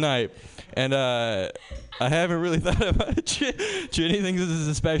weird night, and I haven't really thought about anything. This is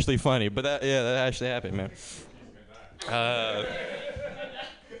especially funny, but that actually happened, man.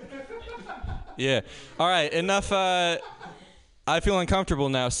 Yeah. All right, enough. I feel uncomfortable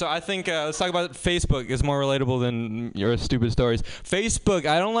now, so I think let's talk about Facebook. It's more relatable than your stupid stories. Facebook,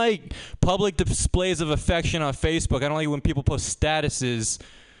 I don't like public displays of affection on Facebook. I don't like when people post statuses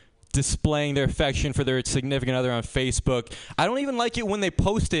displaying their affection for their significant other on Facebook. I don't even like it when they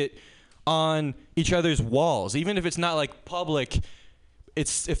post it on each other's walls, even if it's not like public.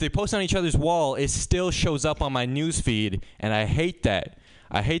 If they post on each other's wall, it still shows up on my news feed, and I hate that.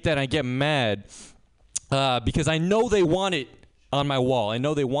 And I get mad because I know they want it on my wall. I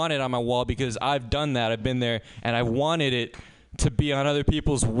know they want it on my wall because I've done that. I've been there, and I wanted it to be on other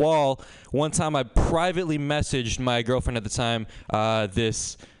people's wall. One time I privately messaged my girlfriend at the time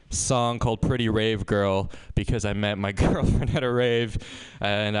this song called Pretty Rave Girl because I met my girlfriend at a rave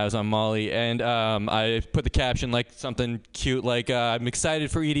and I was on Molly, and I put the caption like something cute like I'm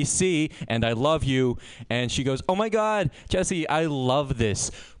excited for EDC and I love you, and she goes, "Oh my god, Jesse, I love this.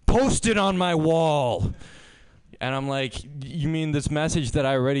 Post it on my wall." And I'm like, "You mean this message that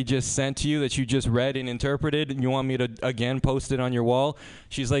I already just sent to you that you just read and interpreted, and you want me to again post it on your wall?"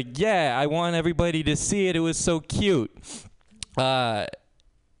 She's like, "Yeah, I want everybody to see it. It was so cute."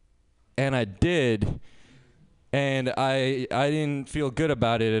 And I did, and I didn't feel good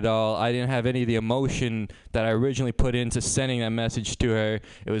about it at all. I didn't have any of the emotion that I originally put into sending that message to her.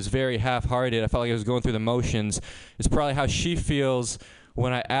 It was very half-hearted. I felt like I was going through the motions. It's probably how she feels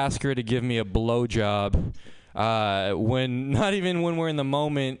when I ask her to give me a blowjob. Not even when we're in the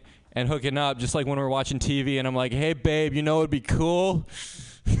moment and hooking up, just like when we're watching TV and I'm like, "Hey, babe, you know what would be cool?"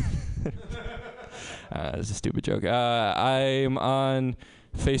 It's a stupid joke. I'm on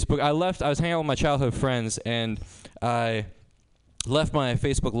Facebook. I was hanging out with my childhood friends, and I left my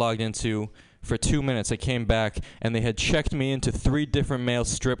Facebook logged into for 2 minutes. I came back, and they had checked me into 3 different male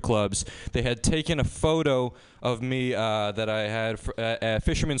strip clubs. They had taken a photo of me that I had at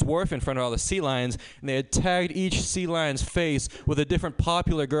Fisherman's Wharf in front of all the sea lions, and they had tagged each sea lion's face with a different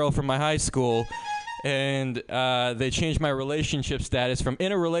popular girl from my high school. And they changed my relationship status from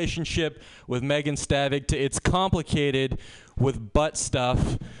in a relationship with Megan Stavig to it's complicated with butt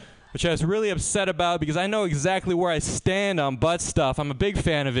stuff. which I was really upset about because I know exactly where I stand on butt stuff. I'm a big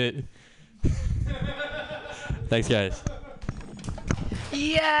fan of it. Thanks, guys.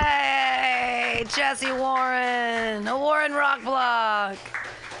 Yay! Jesse Warren, a Warren rock block.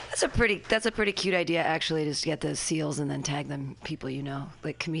 That's a pretty cute idea, actually, just to get those seals and then tag them people you know,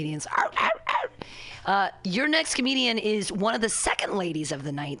 like comedians. Your next comedian is one of the second ladies of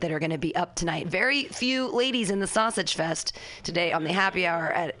the night that are going to be up tonight. Very few ladies in the Sausage Fest today on the Happy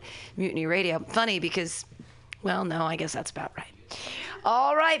Hour at Mutiny Radio. Funny because, well, no, I guess that's about right.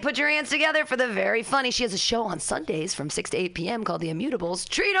 All right, put your hands together for the very funny. She has a show on Sundays from 6 to 8 p.m. called The Immutables.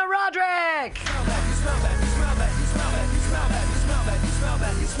 Trina Roderick!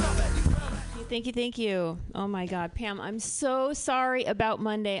 Thank you. Oh my God, Pam, I'm so sorry about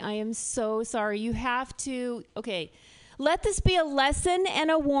Monday. I am so sorry. You have to, let this be a lesson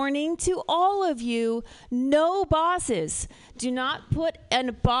and a warning to all of you. No bosses. Do not put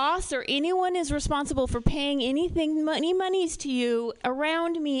a boss or anyone is responsible for paying any monies to you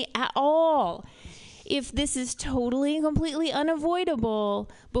around me at all. If this is totally and completely unavoidable,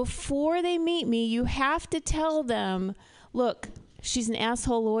 before they meet me, you have to tell them, look, she's an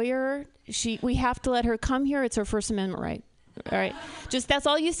asshole lawyer. We have to let her come here. It's her First Amendment right. All right. Just that's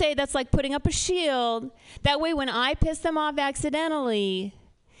all you say. That's like putting up a shield. That way when I piss them off accidentally,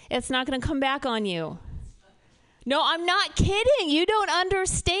 it's not going to come back on you. No, I'm not kidding. You don't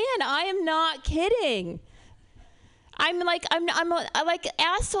understand. I am not kidding. I'm like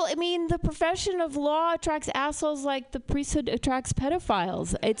asshole. I mean, the profession of law attracts assholes like the priesthood attracts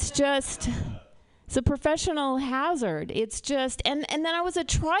pedophiles. It's just... It's a professional hazard. It's just, and then I was a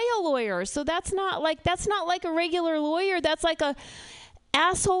trial lawyer, so that's not like a regular lawyer. That's like a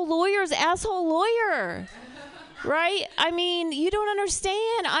asshole lawyer's asshole lawyer, right? I mean, you don't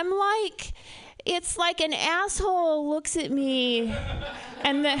understand. I'm like, it's like an asshole looks at me,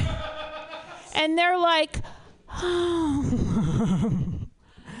 and they're like, oh,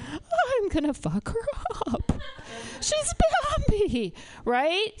 I'm gonna fuck her up. She's Bambi,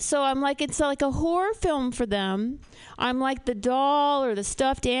 right? So I'm like, it's like a horror film for them. I'm like the doll or the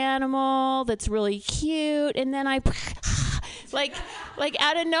stuffed animal that's really cute, and then I, like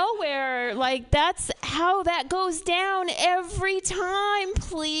out of nowhere, like that's how that goes down every time.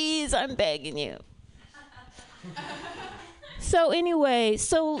 Please, I'm begging you. So anyway,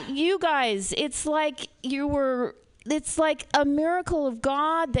 so you guys, it's like it's like a miracle of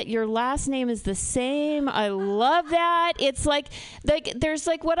God that your last name is the same. I love that. It's like there's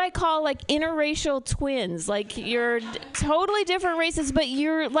like what I call like interracial twins. Like you're totally different races, but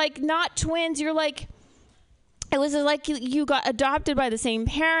you're like not twins. You're like, it was like you got adopted by the same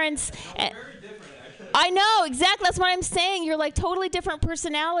parents. I know, exactly. That's what I'm saying. You're like totally different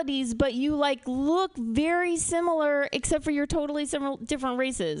personalities, but you like look very similar, except for you're totally different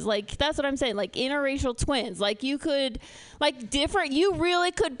races. Like that's what I'm saying. Like interracial twins. Like you could, like different. You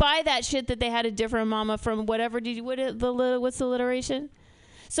really could buy that shit that they had a different mama from whatever. What's the alliteration?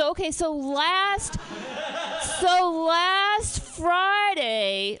 So okay. So last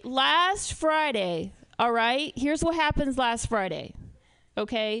Friday. All right. Here's what happens last Friday.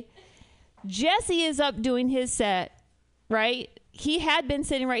 Okay. Jesse is up doing his set, right? He had been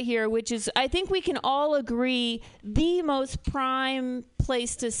sitting right here, which is, I think we can all agree, the most prime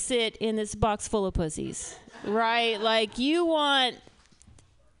place to sit in this box full of pussies, right? Like you want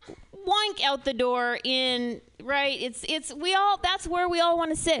wank out the door in, right? That's where we all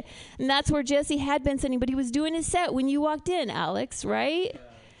want to sit. And that's where Jesse had been sitting, but he was doing his set when you walked in, Alex, right?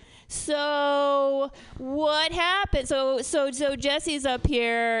 So what happened? So Jesse's up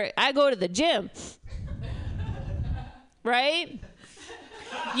here. I go to the gym, right?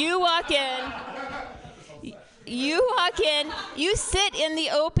 You walk in. You sit in the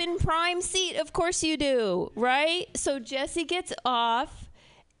open prime seat. Of course you do, right? So Jesse gets off,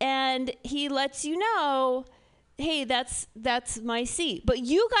 and he lets you know, hey, that's my seat. But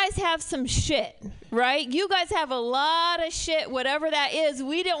you guys have some shit, right? You guys have a lot of shit, whatever that is.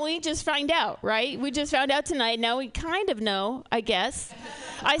 We just find out, right? We just found out tonight. Now we kind of know, I guess.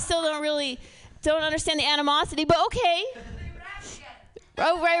 I still don't understand the animosity, but okay.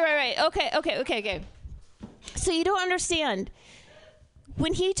 Oh, right. Okay. So you don't understand.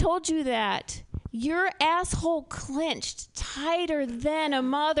 When he told you that, your asshole clenched tighter than a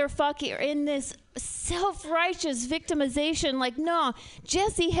motherfucker in this self-righteous victimization. Like, no,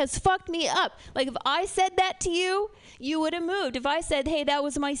 Jesse has fucked me up. Like, if I said that to you, you would have moved. If I said, hey, that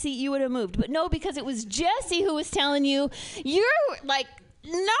was my seat, you would have moved. But no, because it was Jesse who was telling you, you're like,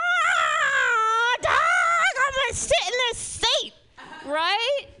 no, I'm going to sit in this seat,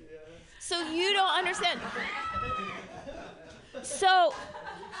 right? So you don't understand. So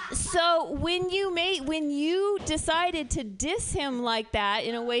So when you decided to diss him like that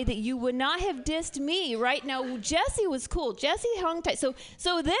in a way that you would not have dissed me, right? Now Jesse was cool. Jesse hung tight. So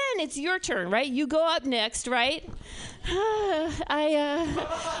then it's your turn, right? You go up next, right? I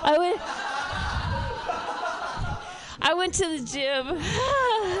went to the gym.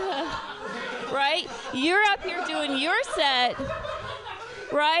 Right? You're up here doing your set.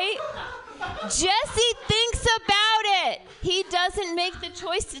 Right? Jesse thinks about it. He doesn't make the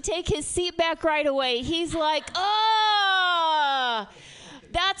choice to take his seat back right away. He's like, oh,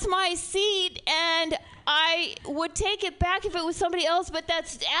 that's my seat, and I would take it back if it was somebody else, but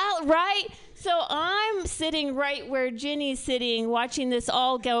that's out, right? So I'm sitting right where Ginny's sitting, watching this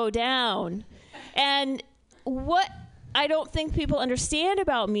all go down. And what I don't think people understand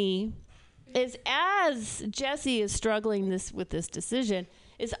about me is, as Jesse is struggling with this decision,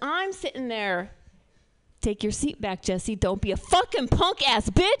 is I'm sitting there, take your seat back, Jesse. Don't be a fucking punk ass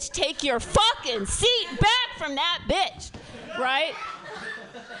bitch. Take your fucking seat back from that bitch, right?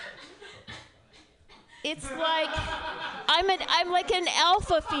 It's like I'm like an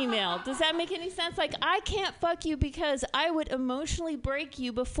alpha female. Does that make any sense? Like, I can't fuck you because I would emotionally break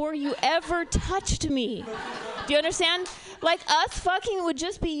you before you ever touched me. Do you understand? Like, us fucking would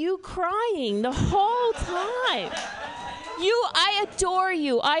just be you crying the whole time. I adore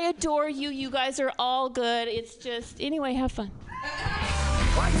you. I adore you. You guys are all good. It's just, anyway, have fun.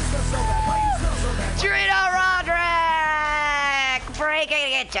 Trina Roderick,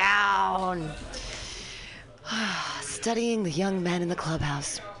 breaking it down. Studying the young men in the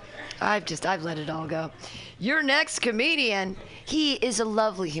clubhouse. I've let it all go. Your next comedian, he is a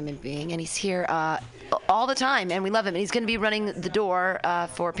lovely human being, and he's here all the time, and we love him. And he's going to be running the door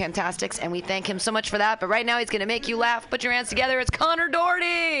for Pamtastics, and we thank him so much for that. But right now, he's going to make you laugh. Put your hands together. It's Connor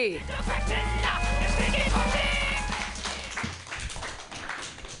Doherty.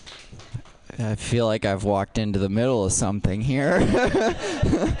 I feel like I've walked into the middle of something here.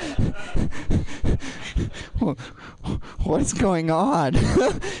 What's going on?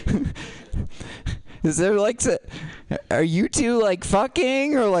 Is there are you two like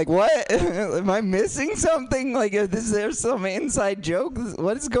fucking or like what? Am I missing something? Like, is there some inside joke?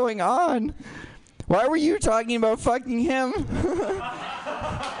 What is going on? Why were you talking about fucking him?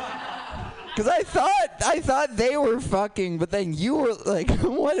 Because I thought they were fucking, but then you were like,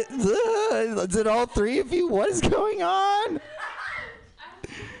 what? Is it all three of you? What is going on?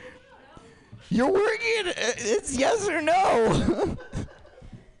 You're working. It's yes or no.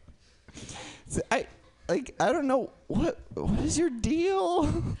 I don't know what is your deal.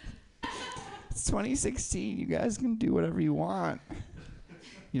 It's 2016. You guys can do whatever you want.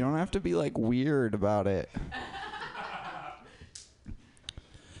 You don't have to be like weird about it.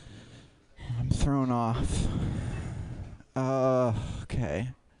 I'm thrown off. Okay.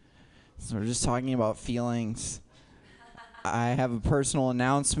 So we're just talking about feelings. I have a personal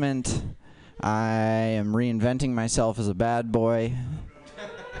announcement. I am reinventing myself as a bad boy.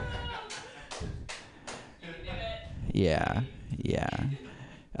 Yeah.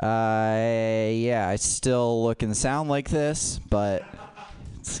 I still look and sound like this, but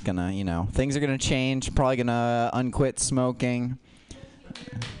it's gonna, things are gonna change. Probably gonna unquit smoking.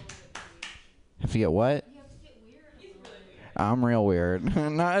 Have to get what? I'm real weird.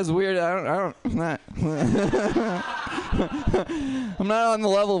 Not as weird. I'm not on the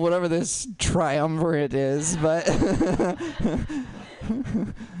level of whatever this triumvirate is, but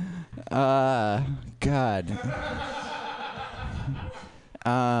God.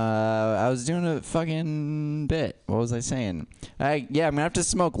 I was doing a fucking bit. What was I saying? I'm gonna have to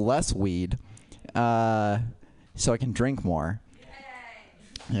smoke less weed, so I can drink more.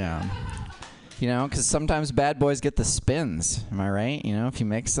 Yeah. Because sometimes bad boys get the spins. Am I right? If you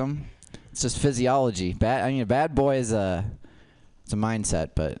mix them, it's just physiology. A bad boy is it's a mindset,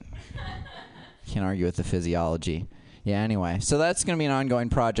 but can't argue with the physiology. Yeah. Anyway, so that's gonna be an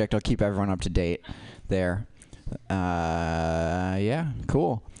ongoing project. I'll keep everyone up to date there. Yeah.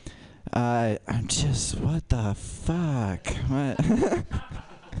 Cool. I'm just what the fuck? What?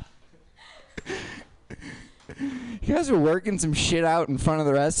 You guys are working some shit out in front of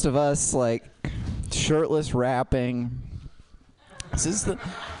the rest of us, like shirtless rapping. This is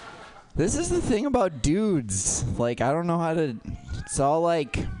the thing about dudes. Like, I don't know how to. It's all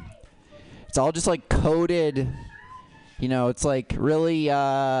just like coded. It's like really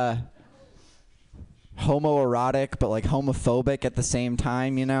homoerotic, but like homophobic at the same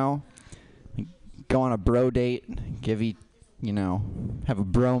time. Go on a bro date, have a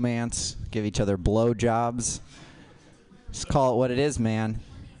bromance, give each other blowjobs. Just call it what it is, man.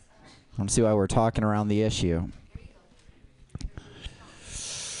 I don't see why we're talking around the issue.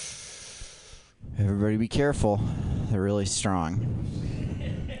 Everybody be careful. They're really strong.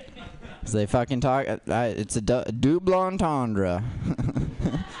 So they fucking talk. It's a double entendre.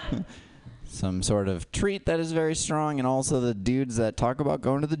 Some sort of treat that is very strong, and also the dudes that talk about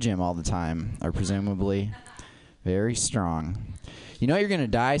going to the gym all the time are presumably very strong. You know you're going to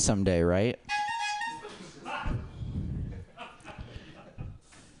die someday, right?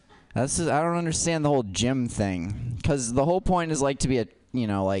 I don't understand the whole gym thing. Because the whole point is like to be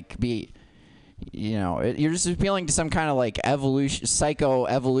you're just appealing to some kind of like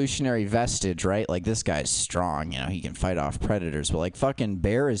psycho-evolutionary vestige, right? Like, this guy's strong, he can fight off predators. But like, fucking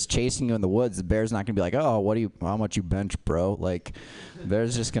bear is chasing you in the woods. The bear's not gonna be like, oh, how much you bench, bro? Like, the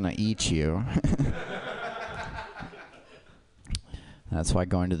bear's just gonna eat you. That's why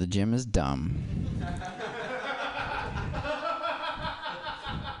going to the gym is dumb.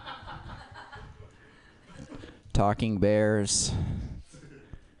 Talking bears.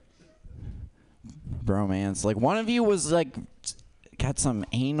 Bromance. Like, one of you was like got some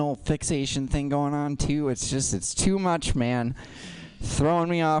anal fixation thing going on too. It's too much, man. Throwing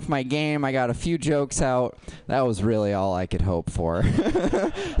me off my game. I got a few jokes out. That was really all I could hope for.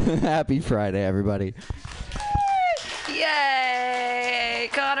 Happy Friday, everybody. Yay!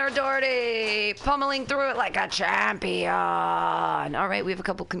 Connor Doherty pummeling through it like a champion. All right, we have a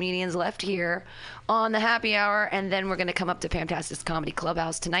couple comedians left here on the happy hour, and then we're going to come up to Fantastic's Comedy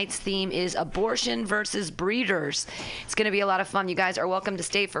Clubhouse. Tonight's theme is abortion versus breeders. It's going to be a lot of fun. You guys are welcome to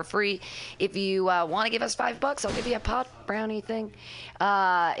stay for free. If you want to give us $5, I'll give you a pot brownie thing.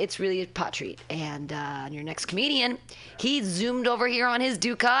 It's really a pot treat. And your next comedian, he zoomed over here on his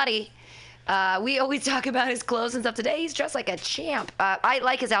Ducati. We always talk about his clothes and stuff. Today, he's dressed like a champ. I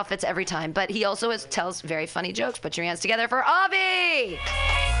like his outfits every time, but he also tells very funny jokes. Put your hands together for Avi!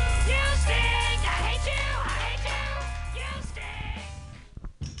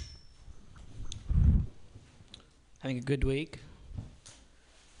 Having a good week?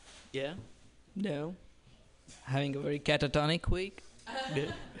 Yeah? No? Having a very catatonic week?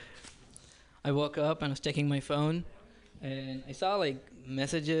 Good. I woke up and I was checking my phone, and I saw like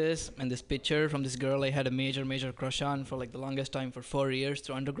messages and this picture from this girl I had a major crush on for like the longest time, for 4 years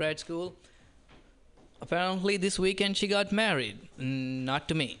through undergrad school. Apparently this weekend she got married, not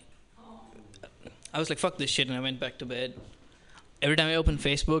to me. I was like, fuck this shit, and I went back to bed. Every time I open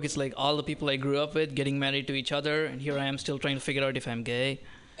Facebook, it's like all the people I grew up with getting married to each other, and here I am still trying to figure out if I'm gay.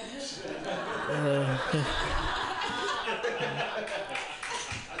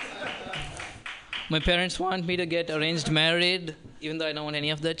 My parents want me to get arranged married, even though I don't want any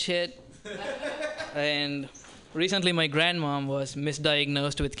of that shit. And recently my grandmom was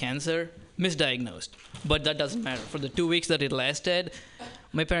misdiagnosed with cancer. Misdiagnosed. But that doesn't matter. For the 2 weeks that it lasted,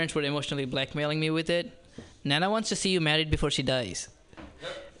 my parents were emotionally blackmailing me with it. Nana wants to see you married before she dies.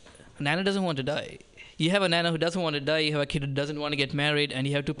 Nana doesn't want to die. You have a Nana who doesn't want to die, you have a kid who doesn't want to get married, and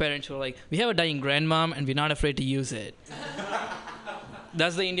you have two parents who are like, we have a dying grandmom and we're not afraid to use it.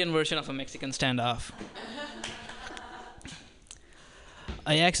 That's the Indian version of a Mexican standoff.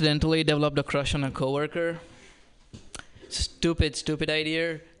 I accidentally developed a crush on a coworker. Stupid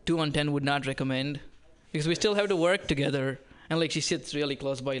idea. 2 on 10 would not recommend. Because we still have to work together. And like, she sits really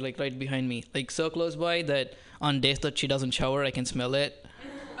close by, like right behind me. Like so close by that on days that she doesn't shower, I can smell it.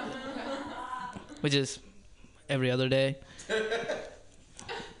 Which is every other day.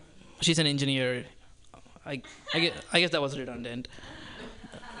 She's an engineer. I guess that was redundant.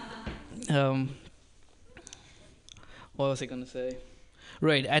 What was I going to say?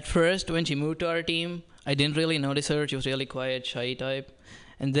 Right, at first, when she moved to our team, I didn't really notice her. She was really quiet, shy type.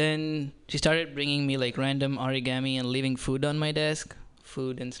 And then she started bringing me like random origami and leaving food on my desk.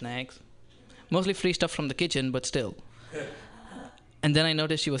 Food and snacks. Mostly free stuff from the kitchen, but still. And then I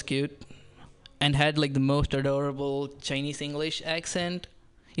noticed she was cute and had like the most adorable Chinese English accent.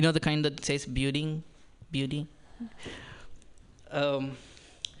 You know, the kind that says beauty. And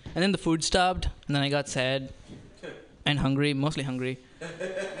then the food stopped, and then I got sad and hungry, mostly hungry.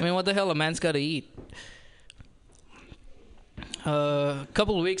 I mean, what the hell? A man's got to eat. A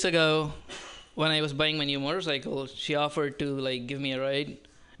couple of weeks ago, when I was buying my new motorcycle, she offered to like give me a ride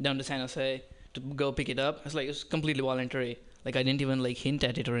down to San Jose to go pick it up. I was like, it was completely voluntary. Like, I didn't even like hint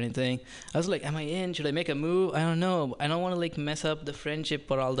at it or anything. I was like, am I in? Should I make a move? I don't know. I don't want to like mess up the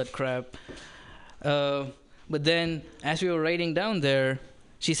friendship or all that crap. But then, as we were riding down there,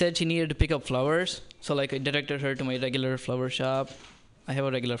 she said she needed to pick up flowers. So like, I directed her to my regular flower shop. I have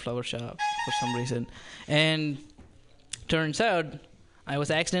a regular flower shop for some reason. And turns out, I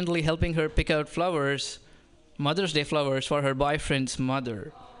was accidentally helping her pick out flowers, Mother's Day flowers, for her boyfriend's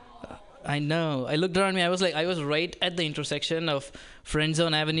mother. I know. I looked around me. I was right at the intersection of Friend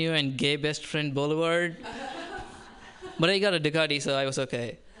Zone Avenue and Gay Best Friend Boulevard. But I got a Ducati, so I was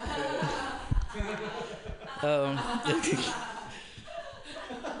okay.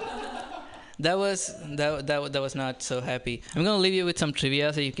 That was not so happy. I'm gonna leave you with some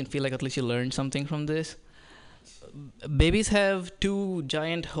trivia so you can feel like at least you learned something from this. Babies have 2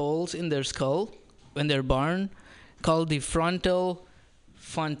 giant holes in their skull when they're born, called the frontal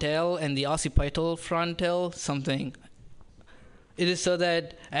fontanelle and the occipital frontal something. It is so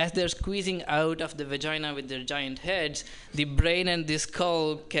that as they're squeezing out of the vagina with their giant heads, the brain and the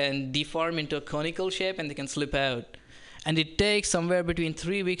skull can deform into a conical shape and they can slip out. And it takes somewhere between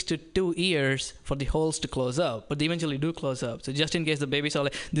 3 weeks to 2 years for the holes to close up, but they eventually do close up. So just in case the babies are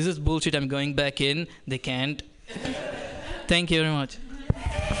like, this is bullshit, I'm going back in, they can't. Thank you very much.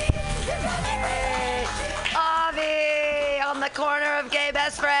 Avi on the corner of Gay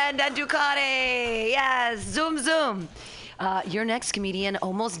Best Friend and Ducati. Yes, zoom, zoom. Your next comedian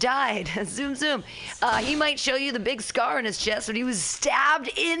almost died. Zoom, zoom. He might show you the big scar on his chest when he was stabbed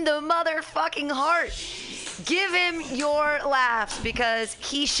in the motherfucking heart. Give him your laughs because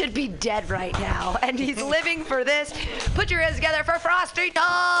he should be dead right now, and he's living for this. Put your hands together for Frosty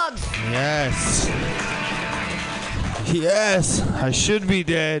Dogs. Yes. Yes, I should be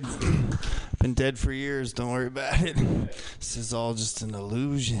dead. Been dead for years, don't worry about it. This is all just an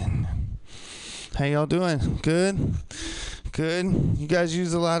illusion. How y'all doing? Good? Good? You guys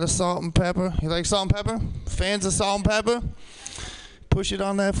use a lot of salt and pepper? You like salt and pepper? Fans of salt and pepper? Push it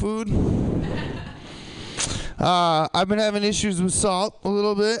on that food? I've been having issues with salt a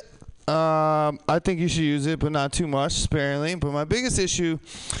little bit. I think you should use it, but not too much, sparingly. But my biggest issue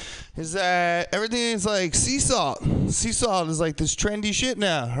is that everything is like sea salt. Sea salt is like this trendy shit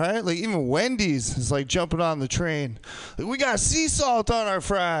now, right? Like even Wendy's is like jumping on the train. Like we got sea salt on our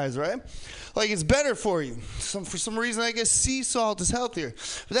fries, right? Like it's better for you. For some reason, I guess sea salt is healthier.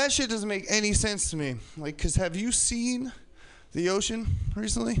 But that shit doesn't make any sense to me. Like, cause have you seen the ocean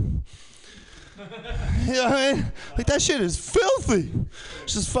recently? You know what I mean? Like that shit is filthy.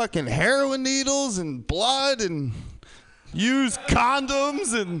 It's just fucking heroin needles and blood and used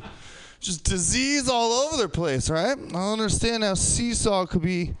condoms and just disease all over the place, right? I don't understand how sea salt could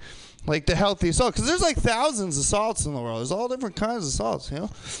be like the healthiest salt, because there's like thousands of salts in the world. There's all different kinds of salts, you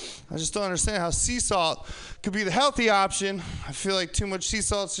know? I just don't understand how sea salt could be the healthy option. I feel like too much sea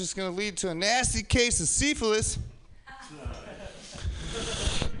salt is just going to lead to a nasty case of syphilis.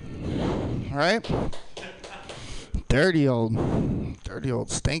 Right? Dirty old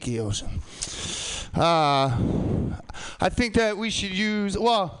stinky ocean. I think that we should use,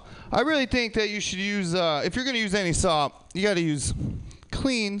 I really think that you should use, if you're going to use any salt, you got to use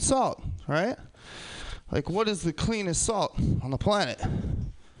clean salt, right? Like, what is the cleanest salt on the planet?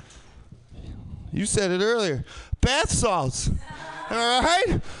 You said it earlier. Bath salts. All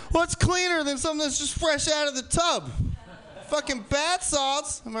right? What's cleaner than something that's just fresh out of the tub? Fucking bath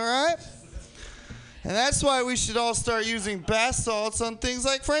salts. Am I right? And that's why we should all start using bath salts on things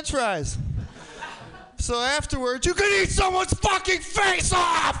like French fries. So afterwards, you can eat someone's fucking face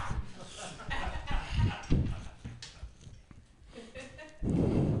off!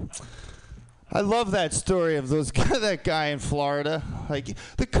 I love that story of that guy in Florida. Like,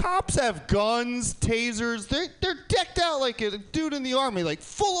 the cops have guns, tasers. They're decked out like a dude in the army, like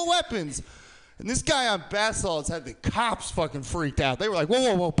full of weapons. And this guy on bath salts had the cops fucking freaked out. They were like,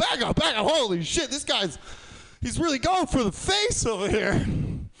 whoa, back up, holy shit, he's really going for the face over here.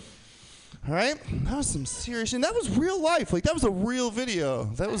 All right? That was some serious shit. And that was real life. Like, that was a real video.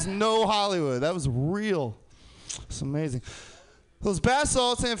 That was no Hollywood. That was real. It's amazing. Those bath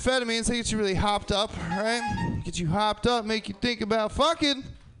salts, amphetamines, they get you really hopped up, right? Get you hopped up, make you think about fucking,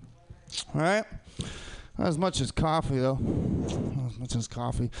 all right? Not as much as coffee, though. Not as much as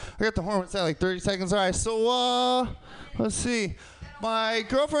coffee. I got the horn. What's that, like 30 seconds? All right, so, let's see. My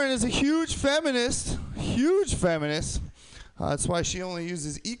girlfriend is a huge feminist. That's why she only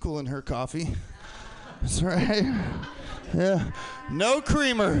uses Equal in her coffee. That's right. Yeah. No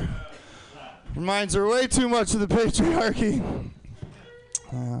creamer. Reminds her way too much of the patriarchy.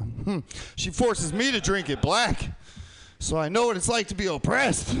 She forces me to drink it black, so I know what it's like to be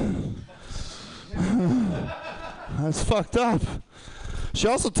oppressed. That's fucked up. She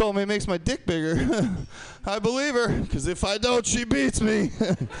also told me it makes my dick bigger. I believe her, because if I don't, she beats me.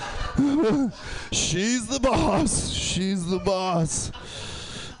 She's the boss.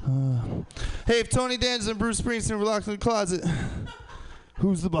 Hey, if Tony Danza and Bruce Springsteen were locked in the closet,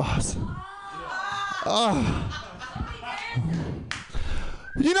 who's the boss?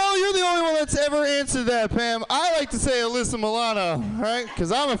 You know, you're the only one that's ever answered that, Pam. I like to say Alyssa Milano, right? Because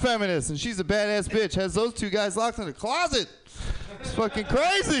I'm a feminist, and she's a badass bitch. Has those two guys locked in a closet. It's fucking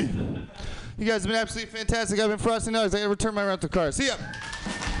crazy. You guys have been absolutely fantastic. I've been Frosty Nugs. I gotta return my rental car. See ya.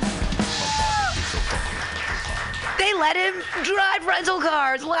 They let him drive rental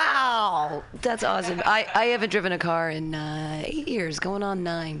cars. Wow. That's awesome. I haven't driven a car in 8 years, going on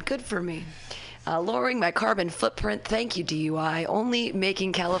 9. Good for me. Lowering my carbon footprint. Thank you, DUI. Only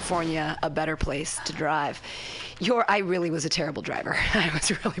making California a better place to drive. I really was a terrible driver. I was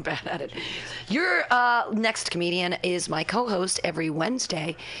really bad at it. Your next comedian is my co-host every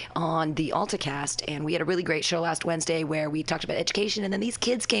Wednesday on the AltaCast, and we had a really great show last Wednesday where we talked about education, and then these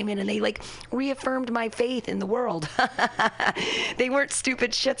kids came in and they reaffirmed my faith in the world. They weren't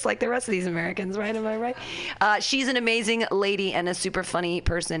stupid shits like the rest of these Americans, right? Am I right? She's an amazing lady and a super funny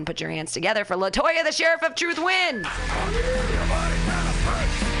person. Put your hands together for LaToya, the Sheriff of Truth Win.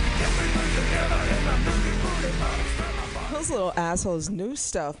 Those little assholes knew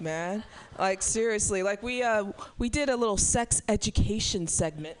stuff, man. Like, seriously. Like, we did a little sex education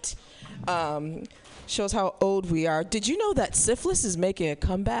segment. Shows how old we are. Did you know that syphilis is making a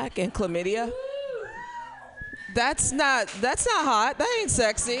comeback and chlamydia? That's not hot. That ain't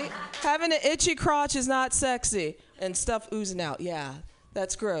sexy. Having an itchy crotch is not sexy. And stuff oozing out. Yeah,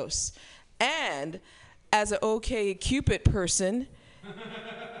 that's gross. And as an OK Cupid person,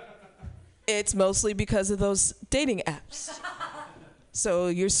 it's mostly because of those dating apps. So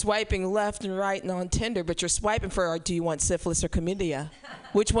you're swiping left and right and on Tinder, but you're swiping for, do you want syphilis or chlamydia?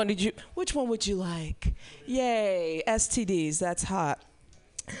 Which one would you like? Yay, STDs, that's hot.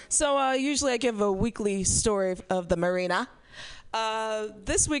 So usually I give a weekly story of the marina.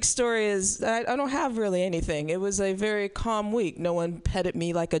 This week's story is, I don't have really anything. It was a very calm week. No one petted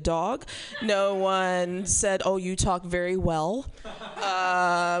me like a dog. No one said, oh, you talk very well.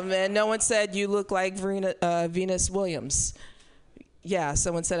 And no one said, you look like Venus Williams. Yeah,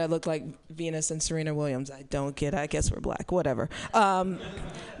 someone said I look like Venus and Serena Williams. I don't get it. I guess we're black. Whatever.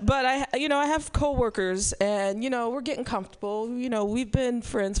 But I have coworkers, and we're getting comfortable. We've been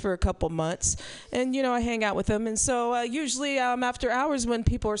friends for a couple months, and I hang out with them. And so usually after hours, when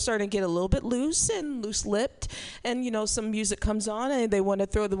people are starting to get a little bit loose and loose-lipped, and some music comes on, and they want to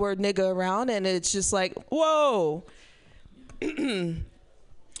throw the word nigga around, and it's just like, whoa.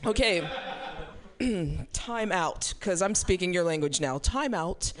 Okay. Time out, because I'm speaking your language now. Time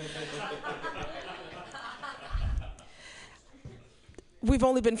out. We've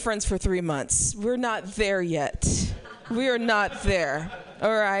only been friends for 3 months. We're not there yet. We are not there. All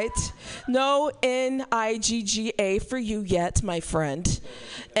right? No N-I-G-G-A for you yet, my friend.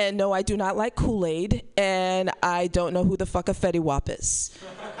 And no, I do not like Kool-Aid. And I don't know who the fuck a Fetty Wap is.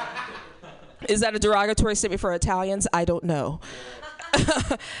 Is that a derogatory statement for Italians? I don't know.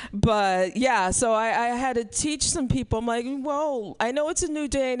 But yeah, so I had to teach some people. I'm like, whoa, I know it's a new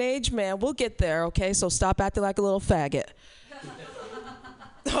day and age, man. We'll get there, okay? So stop acting like a little faggot.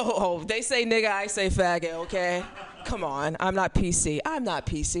 Oh, they say nigga, I say faggot, okay? Come on, I'm not PC.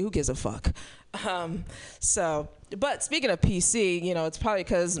 Who gives a fuck? But speaking of PC, it's probably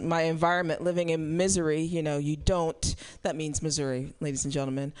because my environment, living in misery, that means Missouri, ladies and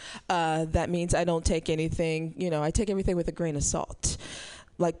gentlemen. That means I don't take anything, I take everything with a grain of salt.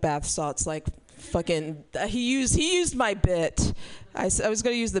 Like bath salts, like fucking, he used my bit. I was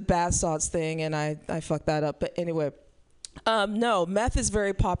going to use the bath salts thing, and I fucked that up. But anyway. No, meth is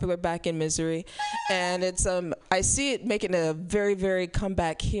very popular back in Missouri, and it's I see it making a very, very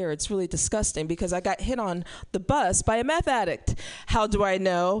comeback here. It's really disgusting because I got hit on the bus by a meth addict. How do I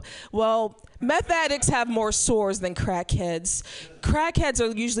know? Well, meth addicts have more sores than crackheads. Crackheads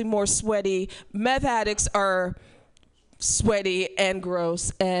are usually more sweaty. Meth addicts are sweaty and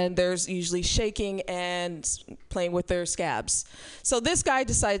gross, and there's usually shaking and playing with their scabs. So this guy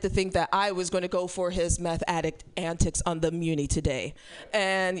decided to think that I was going to go for his meth addict antics on the Muni today.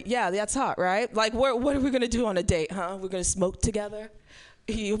 And yeah, that's hot, right? Like, what are we going to do on a date, huh? We're going to smoke together?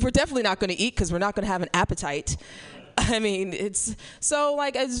 We're definitely not going to eat because we're not going to have an appetite. I mean, it's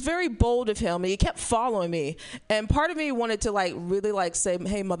very bold of him, and he kept following me. And part of me wanted to really say,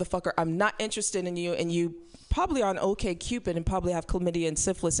 hey, motherfucker, I'm not interested in you, and you probably on OK Cupid and probably have chlamydia and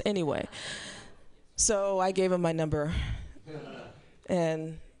syphilis anyway. So I gave him my number,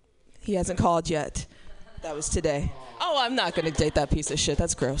 and he hasn't called yet. That was today. Oh, I'm not going to date that piece of shit.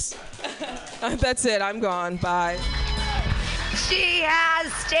 That's gross. That's it. I'm gone. Bye. She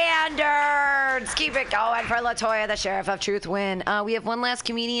has standards. Keep it going for LaToya, the Sheriff of Truth Win. We have one last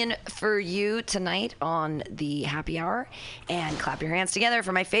comedian for you tonight on the Happy Hour. And clap your hands together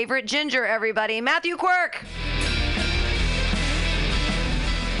for my favorite ginger, everybody, Matthew Quirk.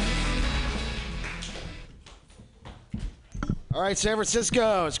 All right, San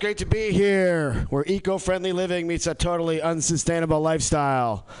Francisco, it's great to be here, where eco-friendly living meets a totally unsustainable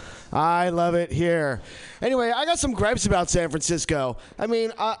lifestyle. I love it here. Anyway, I got some gripes about San Francisco. I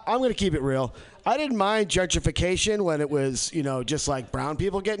mean, I'm going to keep it real. I didn't mind gentrification when it was, just like brown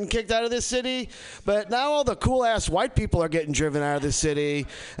people getting kicked out of this city. But now all the cool-ass white people are getting driven out of this city,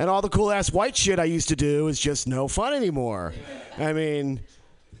 and all the cool-ass white shit I used to do is just no fun anymore. I mean,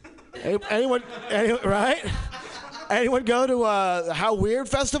 anyone right? Anyone go to the How Weird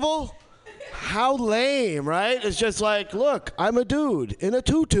Festival? How lame, right? It's just like, look, I'm a dude in a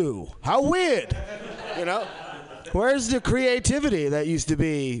tutu. How weird, Where's the creativity that used to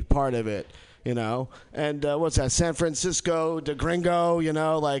be part of it, And what's that, San Francisco, de Gringo,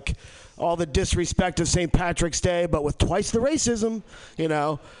 like all the disrespect of St. Patrick's Day, but with twice the racism,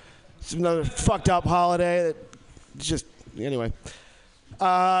 It's another fucked up holiday. That just, anyway.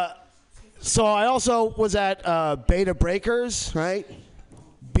 So I also was at Beta Breakers, right?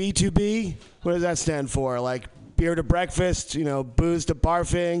 B2B. What does that stand for? Like beer to breakfast, booze to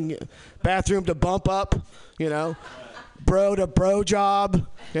barfing, bathroom to bump up, bro to bro job.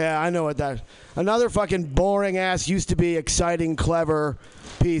 Yeah, I know what that. Another fucking boring ass used to be exciting, clever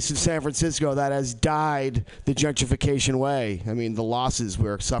piece of San Francisco that has died the gentrification way. I mean, the losses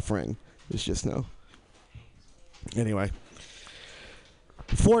we're suffering. There's just no. Anyway.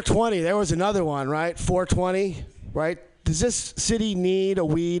 420, there was another one, right? 420, right? Does this city need a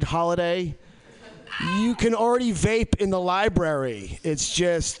weed holiday? You can already vape in the library.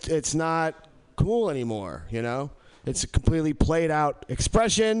 It's not cool anymore, It's a completely played out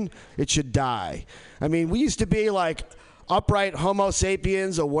expression. It should die. I mean, we used to be like upright Homo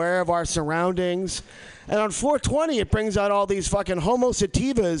sapiens, aware of our surroundings. And on 420, it brings out all these fucking Homo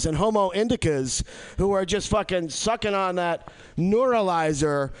sativas and Homo indicas who are just fucking sucking on that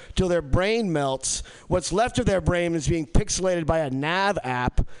neuralizer till their brain melts. What's left of their brain is being pixelated by a nav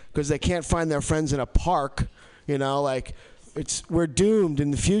app because they can't find their friends in a park. We're doomed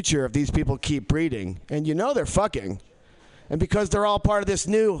in the future if these people keep breeding. And they're fucking. And because they're all part of this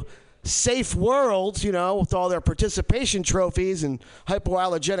new safe world, with all their participation trophies and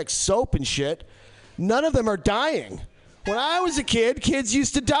hypoallergenic soap and shit, none of them are dying. When I was a kid, kids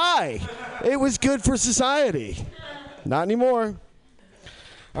used to die. It was good for society. Not anymore.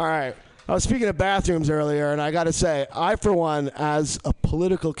 All right. I was speaking of bathrooms earlier, and I got to say, I, for one, as a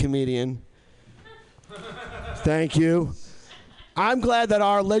political comedian, thank you. I'm glad that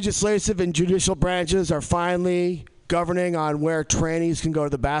our legislative and judicial branches are finally governing on where trannies can go to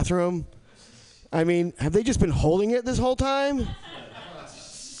the bathroom. I mean, have they just been holding it this whole time?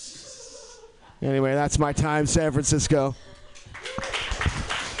 Anyway, that's my time, San Francisco.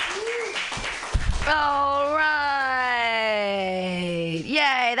 All right.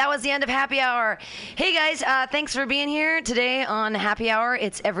 Yay, that was the end of Happy Hour. Hey, guys, thanks for being here today on Happy Hour.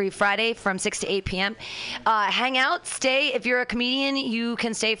 It's every Friday from 6 to 8 p.m. Hang out, stay. If you're a comedian, you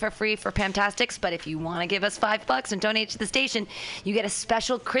can stay for free for Pamtastics, but if you want to give us $5 and donate to the station, you get a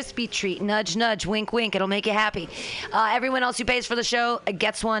special crispy treat. Nudge, nudge, wink, wink. It'll make you happy. Everyone else who pays for the show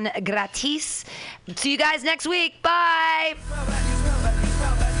gets one gratis. See you guys next week. Bye.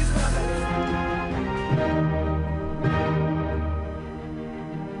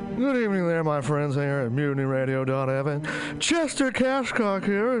 Good evening there, my friends here at MutinyRadio.fm. Chester Cashcock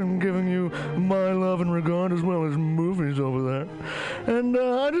here, and giving you my love and regard as well as movies over there. And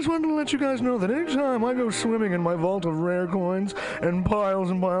I just wanted to let you guys know that anytime I go swimming in my vault of rare coins and piles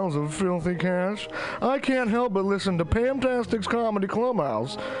of filthy cash, I can't help but listen to Pamtastic's Comedy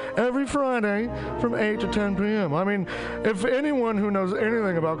Clubhouse every Friday from 8 to 10 p.m. I mean, if anyone who knows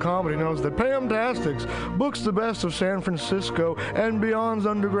anything about comedy knows that Pamtastics books the best of San Francisco and beyond's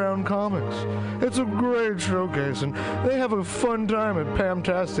underground comics. It's a great showcase, and they have a fun time at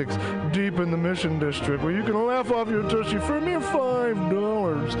Pamtastics deep in the Mission District, where you can laugh off your tushy for a mere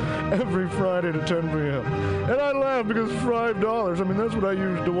 $5 every Friday to 10 p.m. And I laugh because $5, I mean, that's what I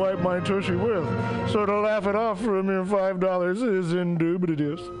use to wipe my tushy with. So to laugh it off for a mere $5 is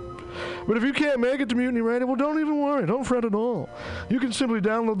indubitious. But if you can't make it to Mutiny Radio, well, don't even worry. Don't fret at all. You can simply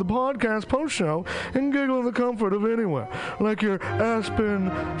download the podcast post-show and giggle in the comfort of anywhere, like your Aspen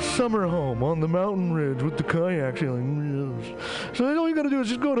summer home on the mountain ridge with the kayak feeling. So all you got to do is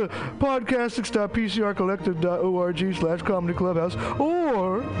just go to podcastics.pcrcollective.org/comedy clubhouse,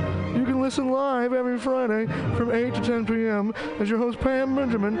 or you can listen live every Friday from 8 to 10 p.m. as your host, Pam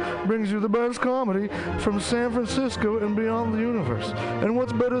Benjamin, brings you the best comedy from San Francisco and beyond the universe. And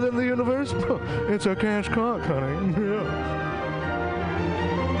what's better than the universe? It's a cash cock, honey. Yeah.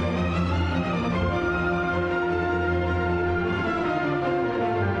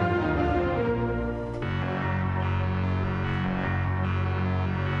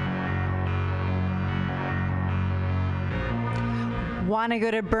 Want to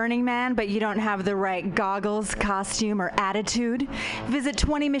go to Burning Man, but you don't have the right goggles, costume, or attitude? Visit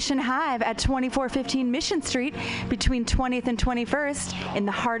 20 Mission Hive at 2415 Mission Street between 20th and 21st in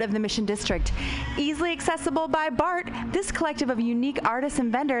the heart of the Mission District. Easily accessible by BART, this collective of unique artists and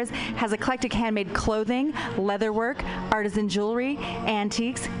vendors has eclectic handmade clothing, leatherwork, artisan jewelry,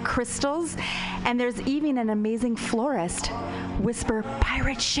 antiques, crystals, and there's even an amazing florist. Whisper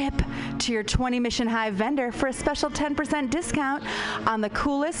pirate ship to your 20 Mission Hive vendor for a special 10% discount on the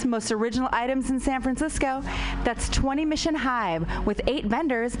coolest, most original items in San Francisco. That's 20 Mission Hive with 8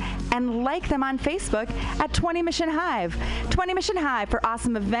 vendors, and like them on Facebook at 20 Mission Hive. 20 Mission Hive for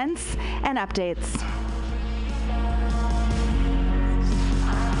awesome events and updates.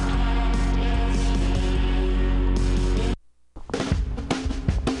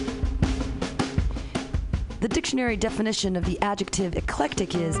 The dictionary definition of the adjective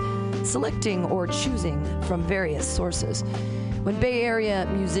eclectic is selecting or choosing from various sources. When Bay Area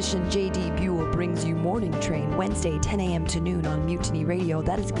musician J.D. Buell brings you Morning Train Wednesday 10 a.m. to noon on Mutiny Radio,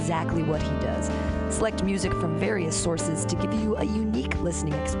 that is exactly what he does. Select music from various sources to give you a unique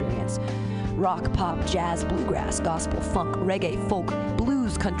listening experience. Rock, pop, jazz, bluegrass, gospel, funk, reggae, folk,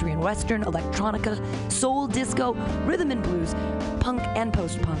 blues, country and western, electronica, soul, disco, rhythm and blues, punk and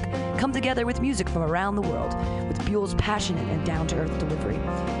post-punk come together with music from around the world with Buell's passionate and down-to-earth delivery.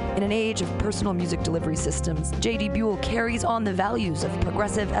 In an age of personal music delivery systems, J.D. Buell carries on the values of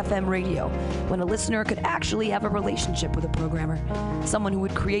progressive FM radio when a listener could actually have a relationship with a programmer, someone who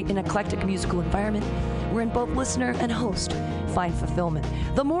would create an eclectic musical environment wherein both listener and host find fulfillment.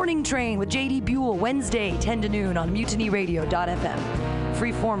 The Morning Train with J.D. Buell, Wednesday, 10 to noon on MutinyRadio.fm.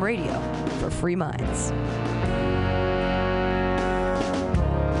 Freeform radio for free minds.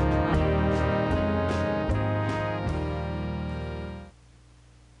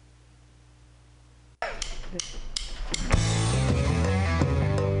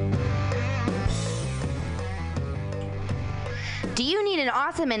 Do you need an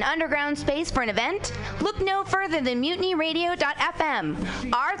awesome and underground space for an event? Look no further than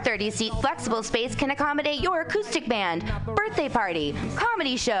MutinyRadio.fm. Our 30-seat flexible space can accommodate your acoustic band, birthday party,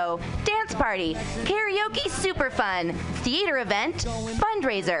 comedy show, dance party, karaoke super fun, theater event,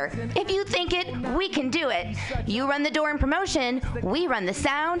 fundraiser. If you think it, we can do it. You run the door and promotion, we run the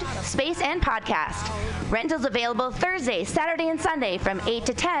sound, space, and podcast. Rentals available Thursday, Saturday, and Sunday from 8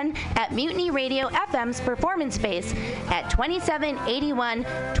 to 10 at Mutiny Radio FM's performance space at 2781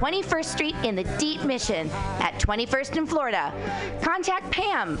 21st Street in the Deep Mission at 21st in Florida. Contact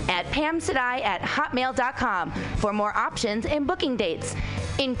Pam at pamsadai@hotmail.com for more options and booking dates.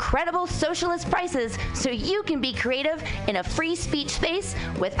 Incredible socialist prices so you can be creative in a free speech space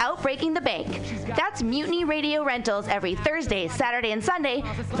without breaking the bank. That's Mutiny Radio Rentals every Thursday, Saturday, and Sunday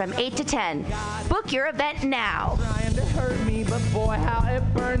from 8 to 10. Book your event now. Trying to hurt me, but boy, how it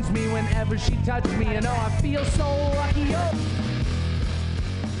burns me whenever she touches me, and oh, I feel so lucky. Oh.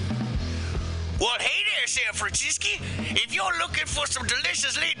 Well, hey there, San Francisco. If you're looking for some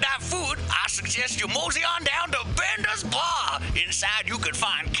delicious late-night food, I suggest you mosey on down to Bender's Bar. Inside, you can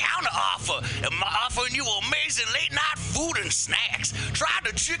find counter offer, offering you amazing late-night food and snacks. Try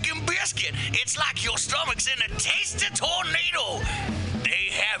the chicken biscuit. It's like your stomach's in a tasty tornado. They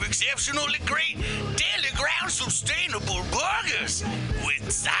have exceptionally great daily ground sustainable burgers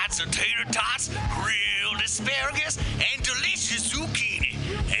with sides of tater tots, grilled asparagus, and delicious zucchini,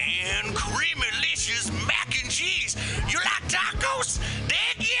 and creamy-licious mac and cheese. You like tacos?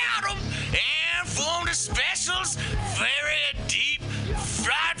 They got them. And from the specials, very deep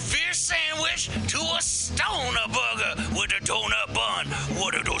fried fish sandwich to a stoner burger with a donut bun.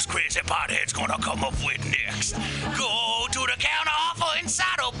 What are those crazy potheads gonna come up with next? Go to the counter offer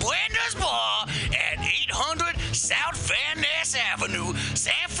inside of Bender's Bar at 800 South Van Ness Avenue,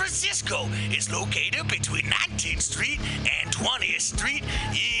 San Francisco. It's located between 19th Street and 20th Street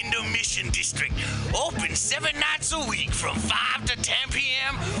in the Mission District. Open 7 nights a week from 5 to 10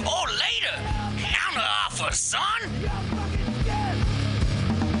 p.m. or later. Counter offer, son.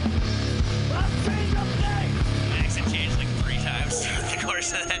 Accent changed like 3 times throughout the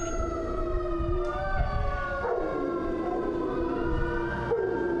course of that.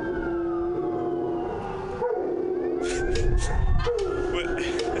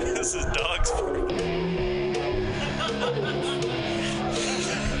 This is dog's food.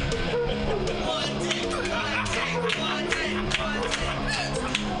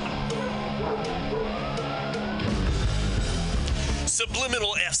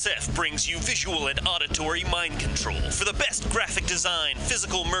 Subliminal SF brings you visual and auditory mind control. For the best graphic design,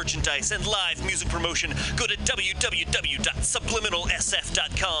 physical merchandise, and live music promotion, go to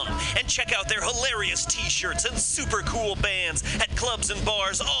www.subliminalsf.com and check out their hilarious t-shirts and super cool bands at clubs and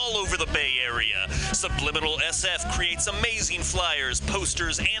bars all over the Bay Area. Subliminal SF creates amazing flyers,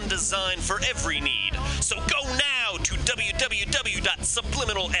 posters, and design for every need. So go now to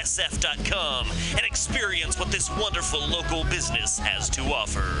www.subliminalsf.com and experience what this wonderful local business has to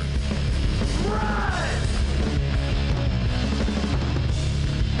offer.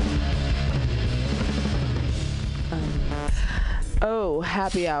 Oh,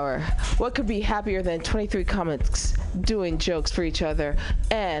 happy hour. What could be happier than 23 comics doing jokes for each other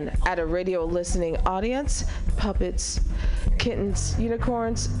and at a radio listening audience? Puppets, kittens,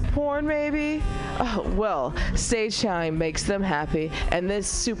 unicorns, porn maybe? Oh, well, stage time makes them happy, and this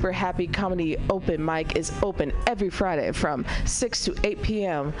super happy comedy open mic is open every Friday from 6 to 8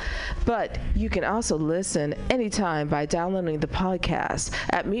 p.m. But you can also listen anytime by downloading the podcast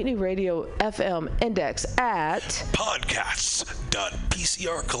at Mutiny Radio FM Index at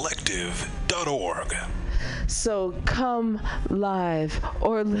podcasts.pcrcollective.org. So come live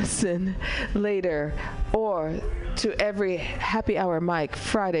or listen later or to every happy hour mic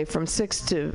Friday from 6 to